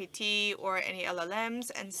ChatGPT or any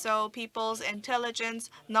LLMs. And so people's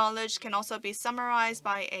intelligence, knowledge can also be summarized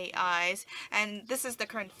by AIs. And this is the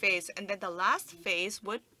current phase. And then the last phase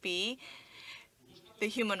would be the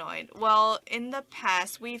humanoid. Well, in the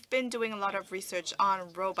past, we've been doing a lot of research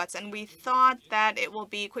on robots, and we thought that it will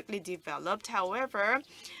be quickly developed. However,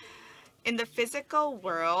 in the physical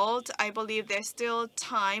world, I believe there's still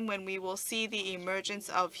time when we will see the emergence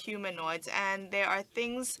of humanoids, and there are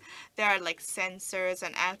like sensors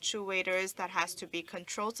and actuators that has to be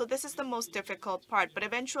controlled. So this is the most difficult part, but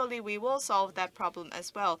eventually we will solve that problem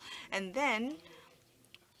as well. And then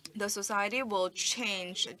the society will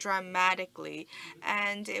change dramatically,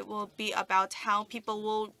 and it will be about how people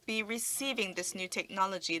will be receiving this new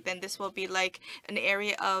technology. Then this will be like an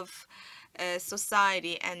area of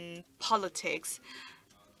society and politics.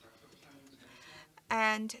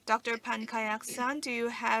 And Dr. Pan Kayak-san, do you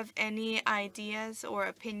have any ideas or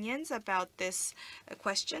opinions about this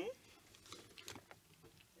question?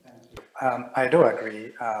 I do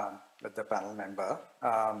agree with the panel member,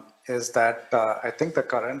 is that I think the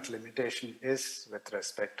current limitation is with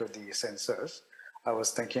respect to the sensors. I was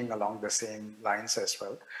thinking along the same lines as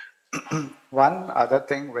well. One other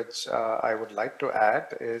thing which I would like to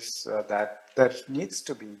add is that there needs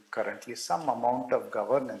to be currently some amount of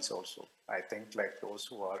governance also. I think like those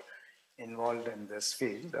who are involved in this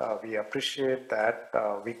field, we appreciate that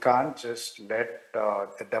we can't just let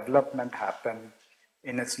the development happen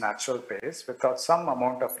in its natural pace without some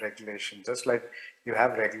amount of regulation, just like you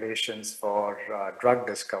have regulations for drug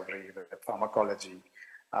discovery, the pharmacology,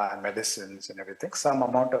 medicines and everything, some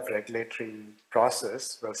amount of regulatory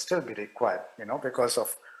process will still be required, because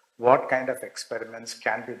of what kind of experiments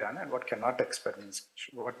can be done and what kind of experiments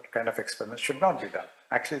should not be done.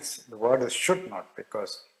 Actually, the word is should not,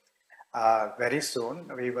 because very soon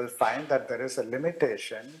we will find that there is a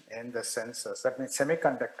limitation in the sensors, that means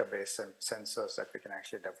semiconductor-based sensors that we can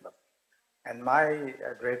actually develop. And my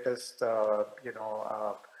greatest,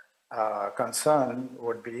 concern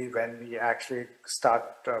would be when we actually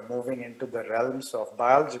start moving into the realms of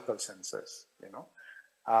biological sensors,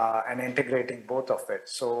 and integrating both of it.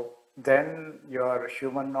 So then your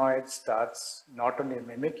humanoid starts not only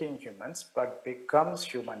mimicking humans, but becomes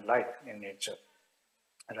human-like in nature,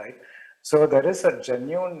 right? So there is a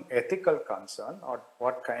genuine ethical concern on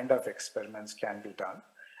what kind of experiments can be done.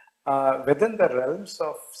 Within the realms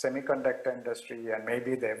of semiconductor industry and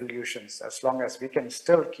maybe the evolutions, as long as we can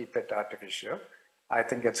still keep it artificial, I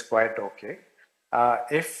think it's quite okay.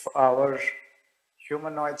 If our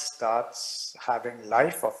humanoid starts having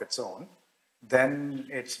life of its own, then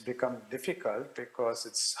it's become difficult because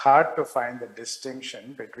it's hard to find the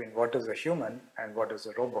distinction between what is a human and what is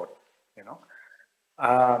a robot,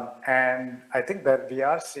 and I think that we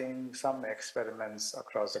are seeing some experiments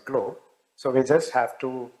across the globe. So we just have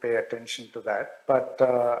to pay attention to that. But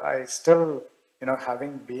I still,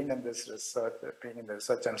 having been in this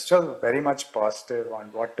research, I'm still very much positive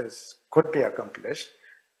on what could be accomplished.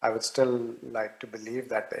 I would still like to believe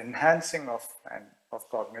that the enhancing of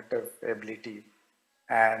cognitive ability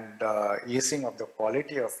and easing of the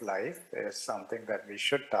quality of life is something that we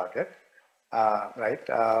should target. Right,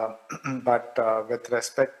 but with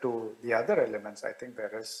respect to the other elements, I think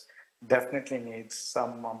there is definitely needs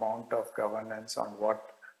some amount of governance on what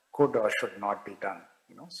could or should not be done.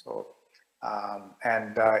 So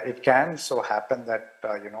and it can so happen that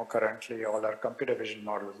currently all our computer vision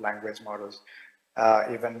models, language models,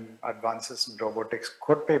 even advances in robotics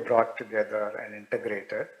could be brought together and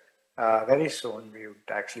integrated. Very soon, we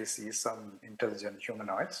would actually see some intelligent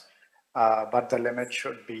humanoids. But the limit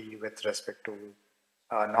should be with respect to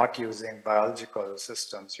not using biological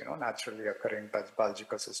systems, naturally occurring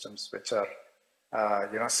biological systems, which are,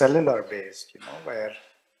 cellular based, where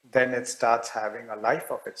then it starts having a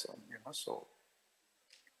life of its own, so.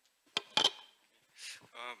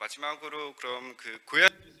 마지막으로 그럼 그 고양.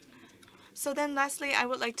 So then lastly, I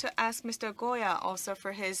would like to ask Mr. Goya also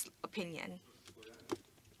for his opinion.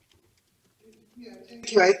 Yeah,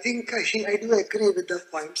 thank you. I think I do agree with the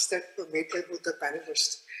points that were made by both the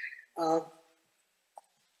panelists.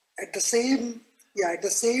 At the same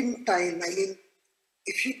time, I mean,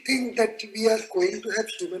 if you think that we are going to have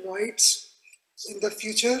humanoids in the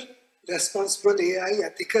future, responsible AI,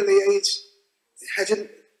 ethical AI has a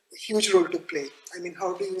huge role to play. I mean,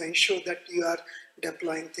 how do you ensure that you are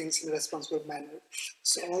deploying things in a responsible manner?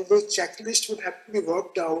 So all those checklists would have to be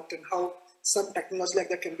worked out and how some technology like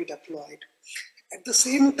that can be deployed. At the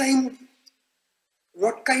same time,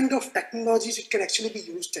 what kind of technologies it can actually be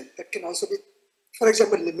used in, that can also be, for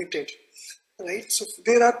example, limited, right? So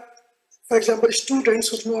there are, for example, students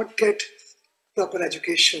who do not get proper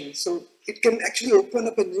education. So it can actually open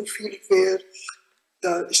up a new field where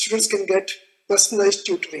the students can get personalized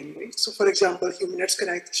tutoring, right? So for example, humanoids can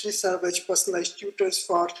actually serve as personalized tutors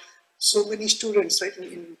for so many students, right,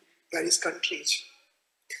 in various countries.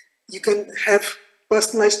 You can have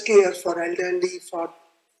personalized care for elderly,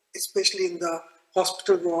 especially in the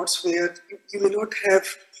hospital wards where you may not have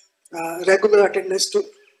regular attendance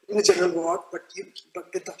in the general ward, but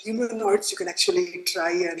with the humanoids, you can actually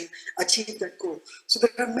try and achieve that goal. So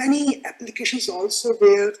there are many applications also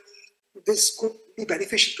where this could be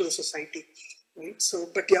beneficial to the society, right? So,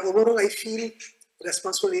 but yeah, overall, I feel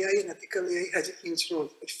responsible AI and ethical AI has a huge role.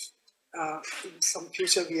 If in some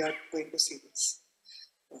future we are going to see this.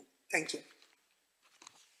 Thank you.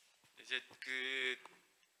 이제 그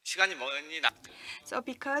시간이 많이 나. So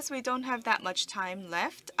because we don't have that much time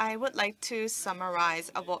left, I would like to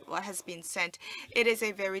summarize about what has been said. It is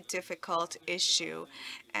a very difficult issue,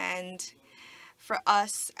 and for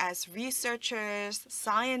us as researchers,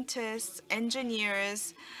 scientists,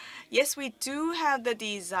 engineers, yes, we do have the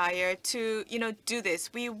desire to, do this.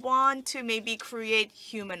 We want to maybe create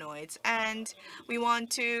humanoids and we want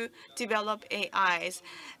to develop AIs.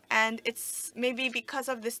 And it's maybe because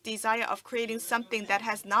of this desire of creating something that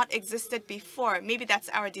has not existed before. Maybe that's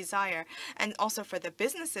our desire. And also for the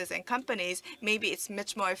businesses and companies, maybe it's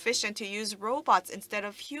much more efficient to use robots instead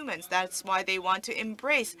of humans. That's why they want to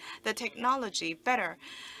embrace the technology better.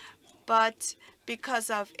 but because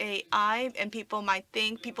of AI, and people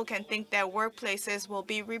can think that workplaces will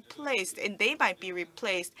be replaced, and they might be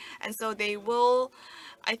replaced, and so they will,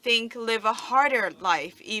 I think, live a harder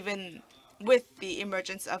life even with the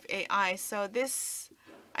emergence of AI. So this,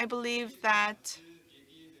 I believe that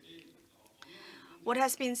what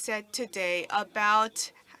has been said today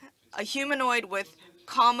about a humanoid with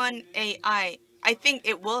common AI, I think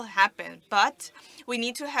it will happen, but we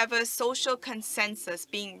need to have a social consensus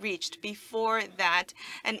being reached before that.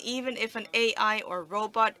 And even if an AI or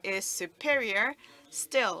robot is superior,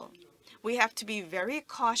 still, we have to be very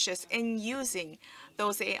cautious in using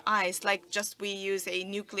those AIs. Like just we use a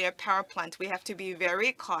nuclear power plant, we have to be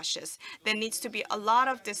very cautious. There needs to be a lot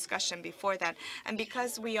of discussion before that. And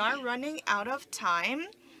because we are running out of time,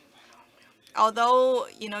 although,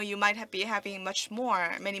 you might be having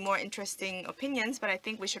many more interesting opinions, but I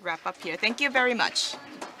think we should wrap up here. Thank you very much.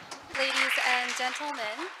 Ladies and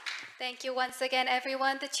gentlemen, thank you once again,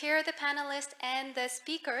 everyone, the chair, the panelists, and the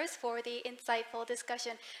speakers for the insightful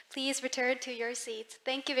discussion. Please return to your seats.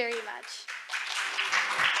 Thank you very much.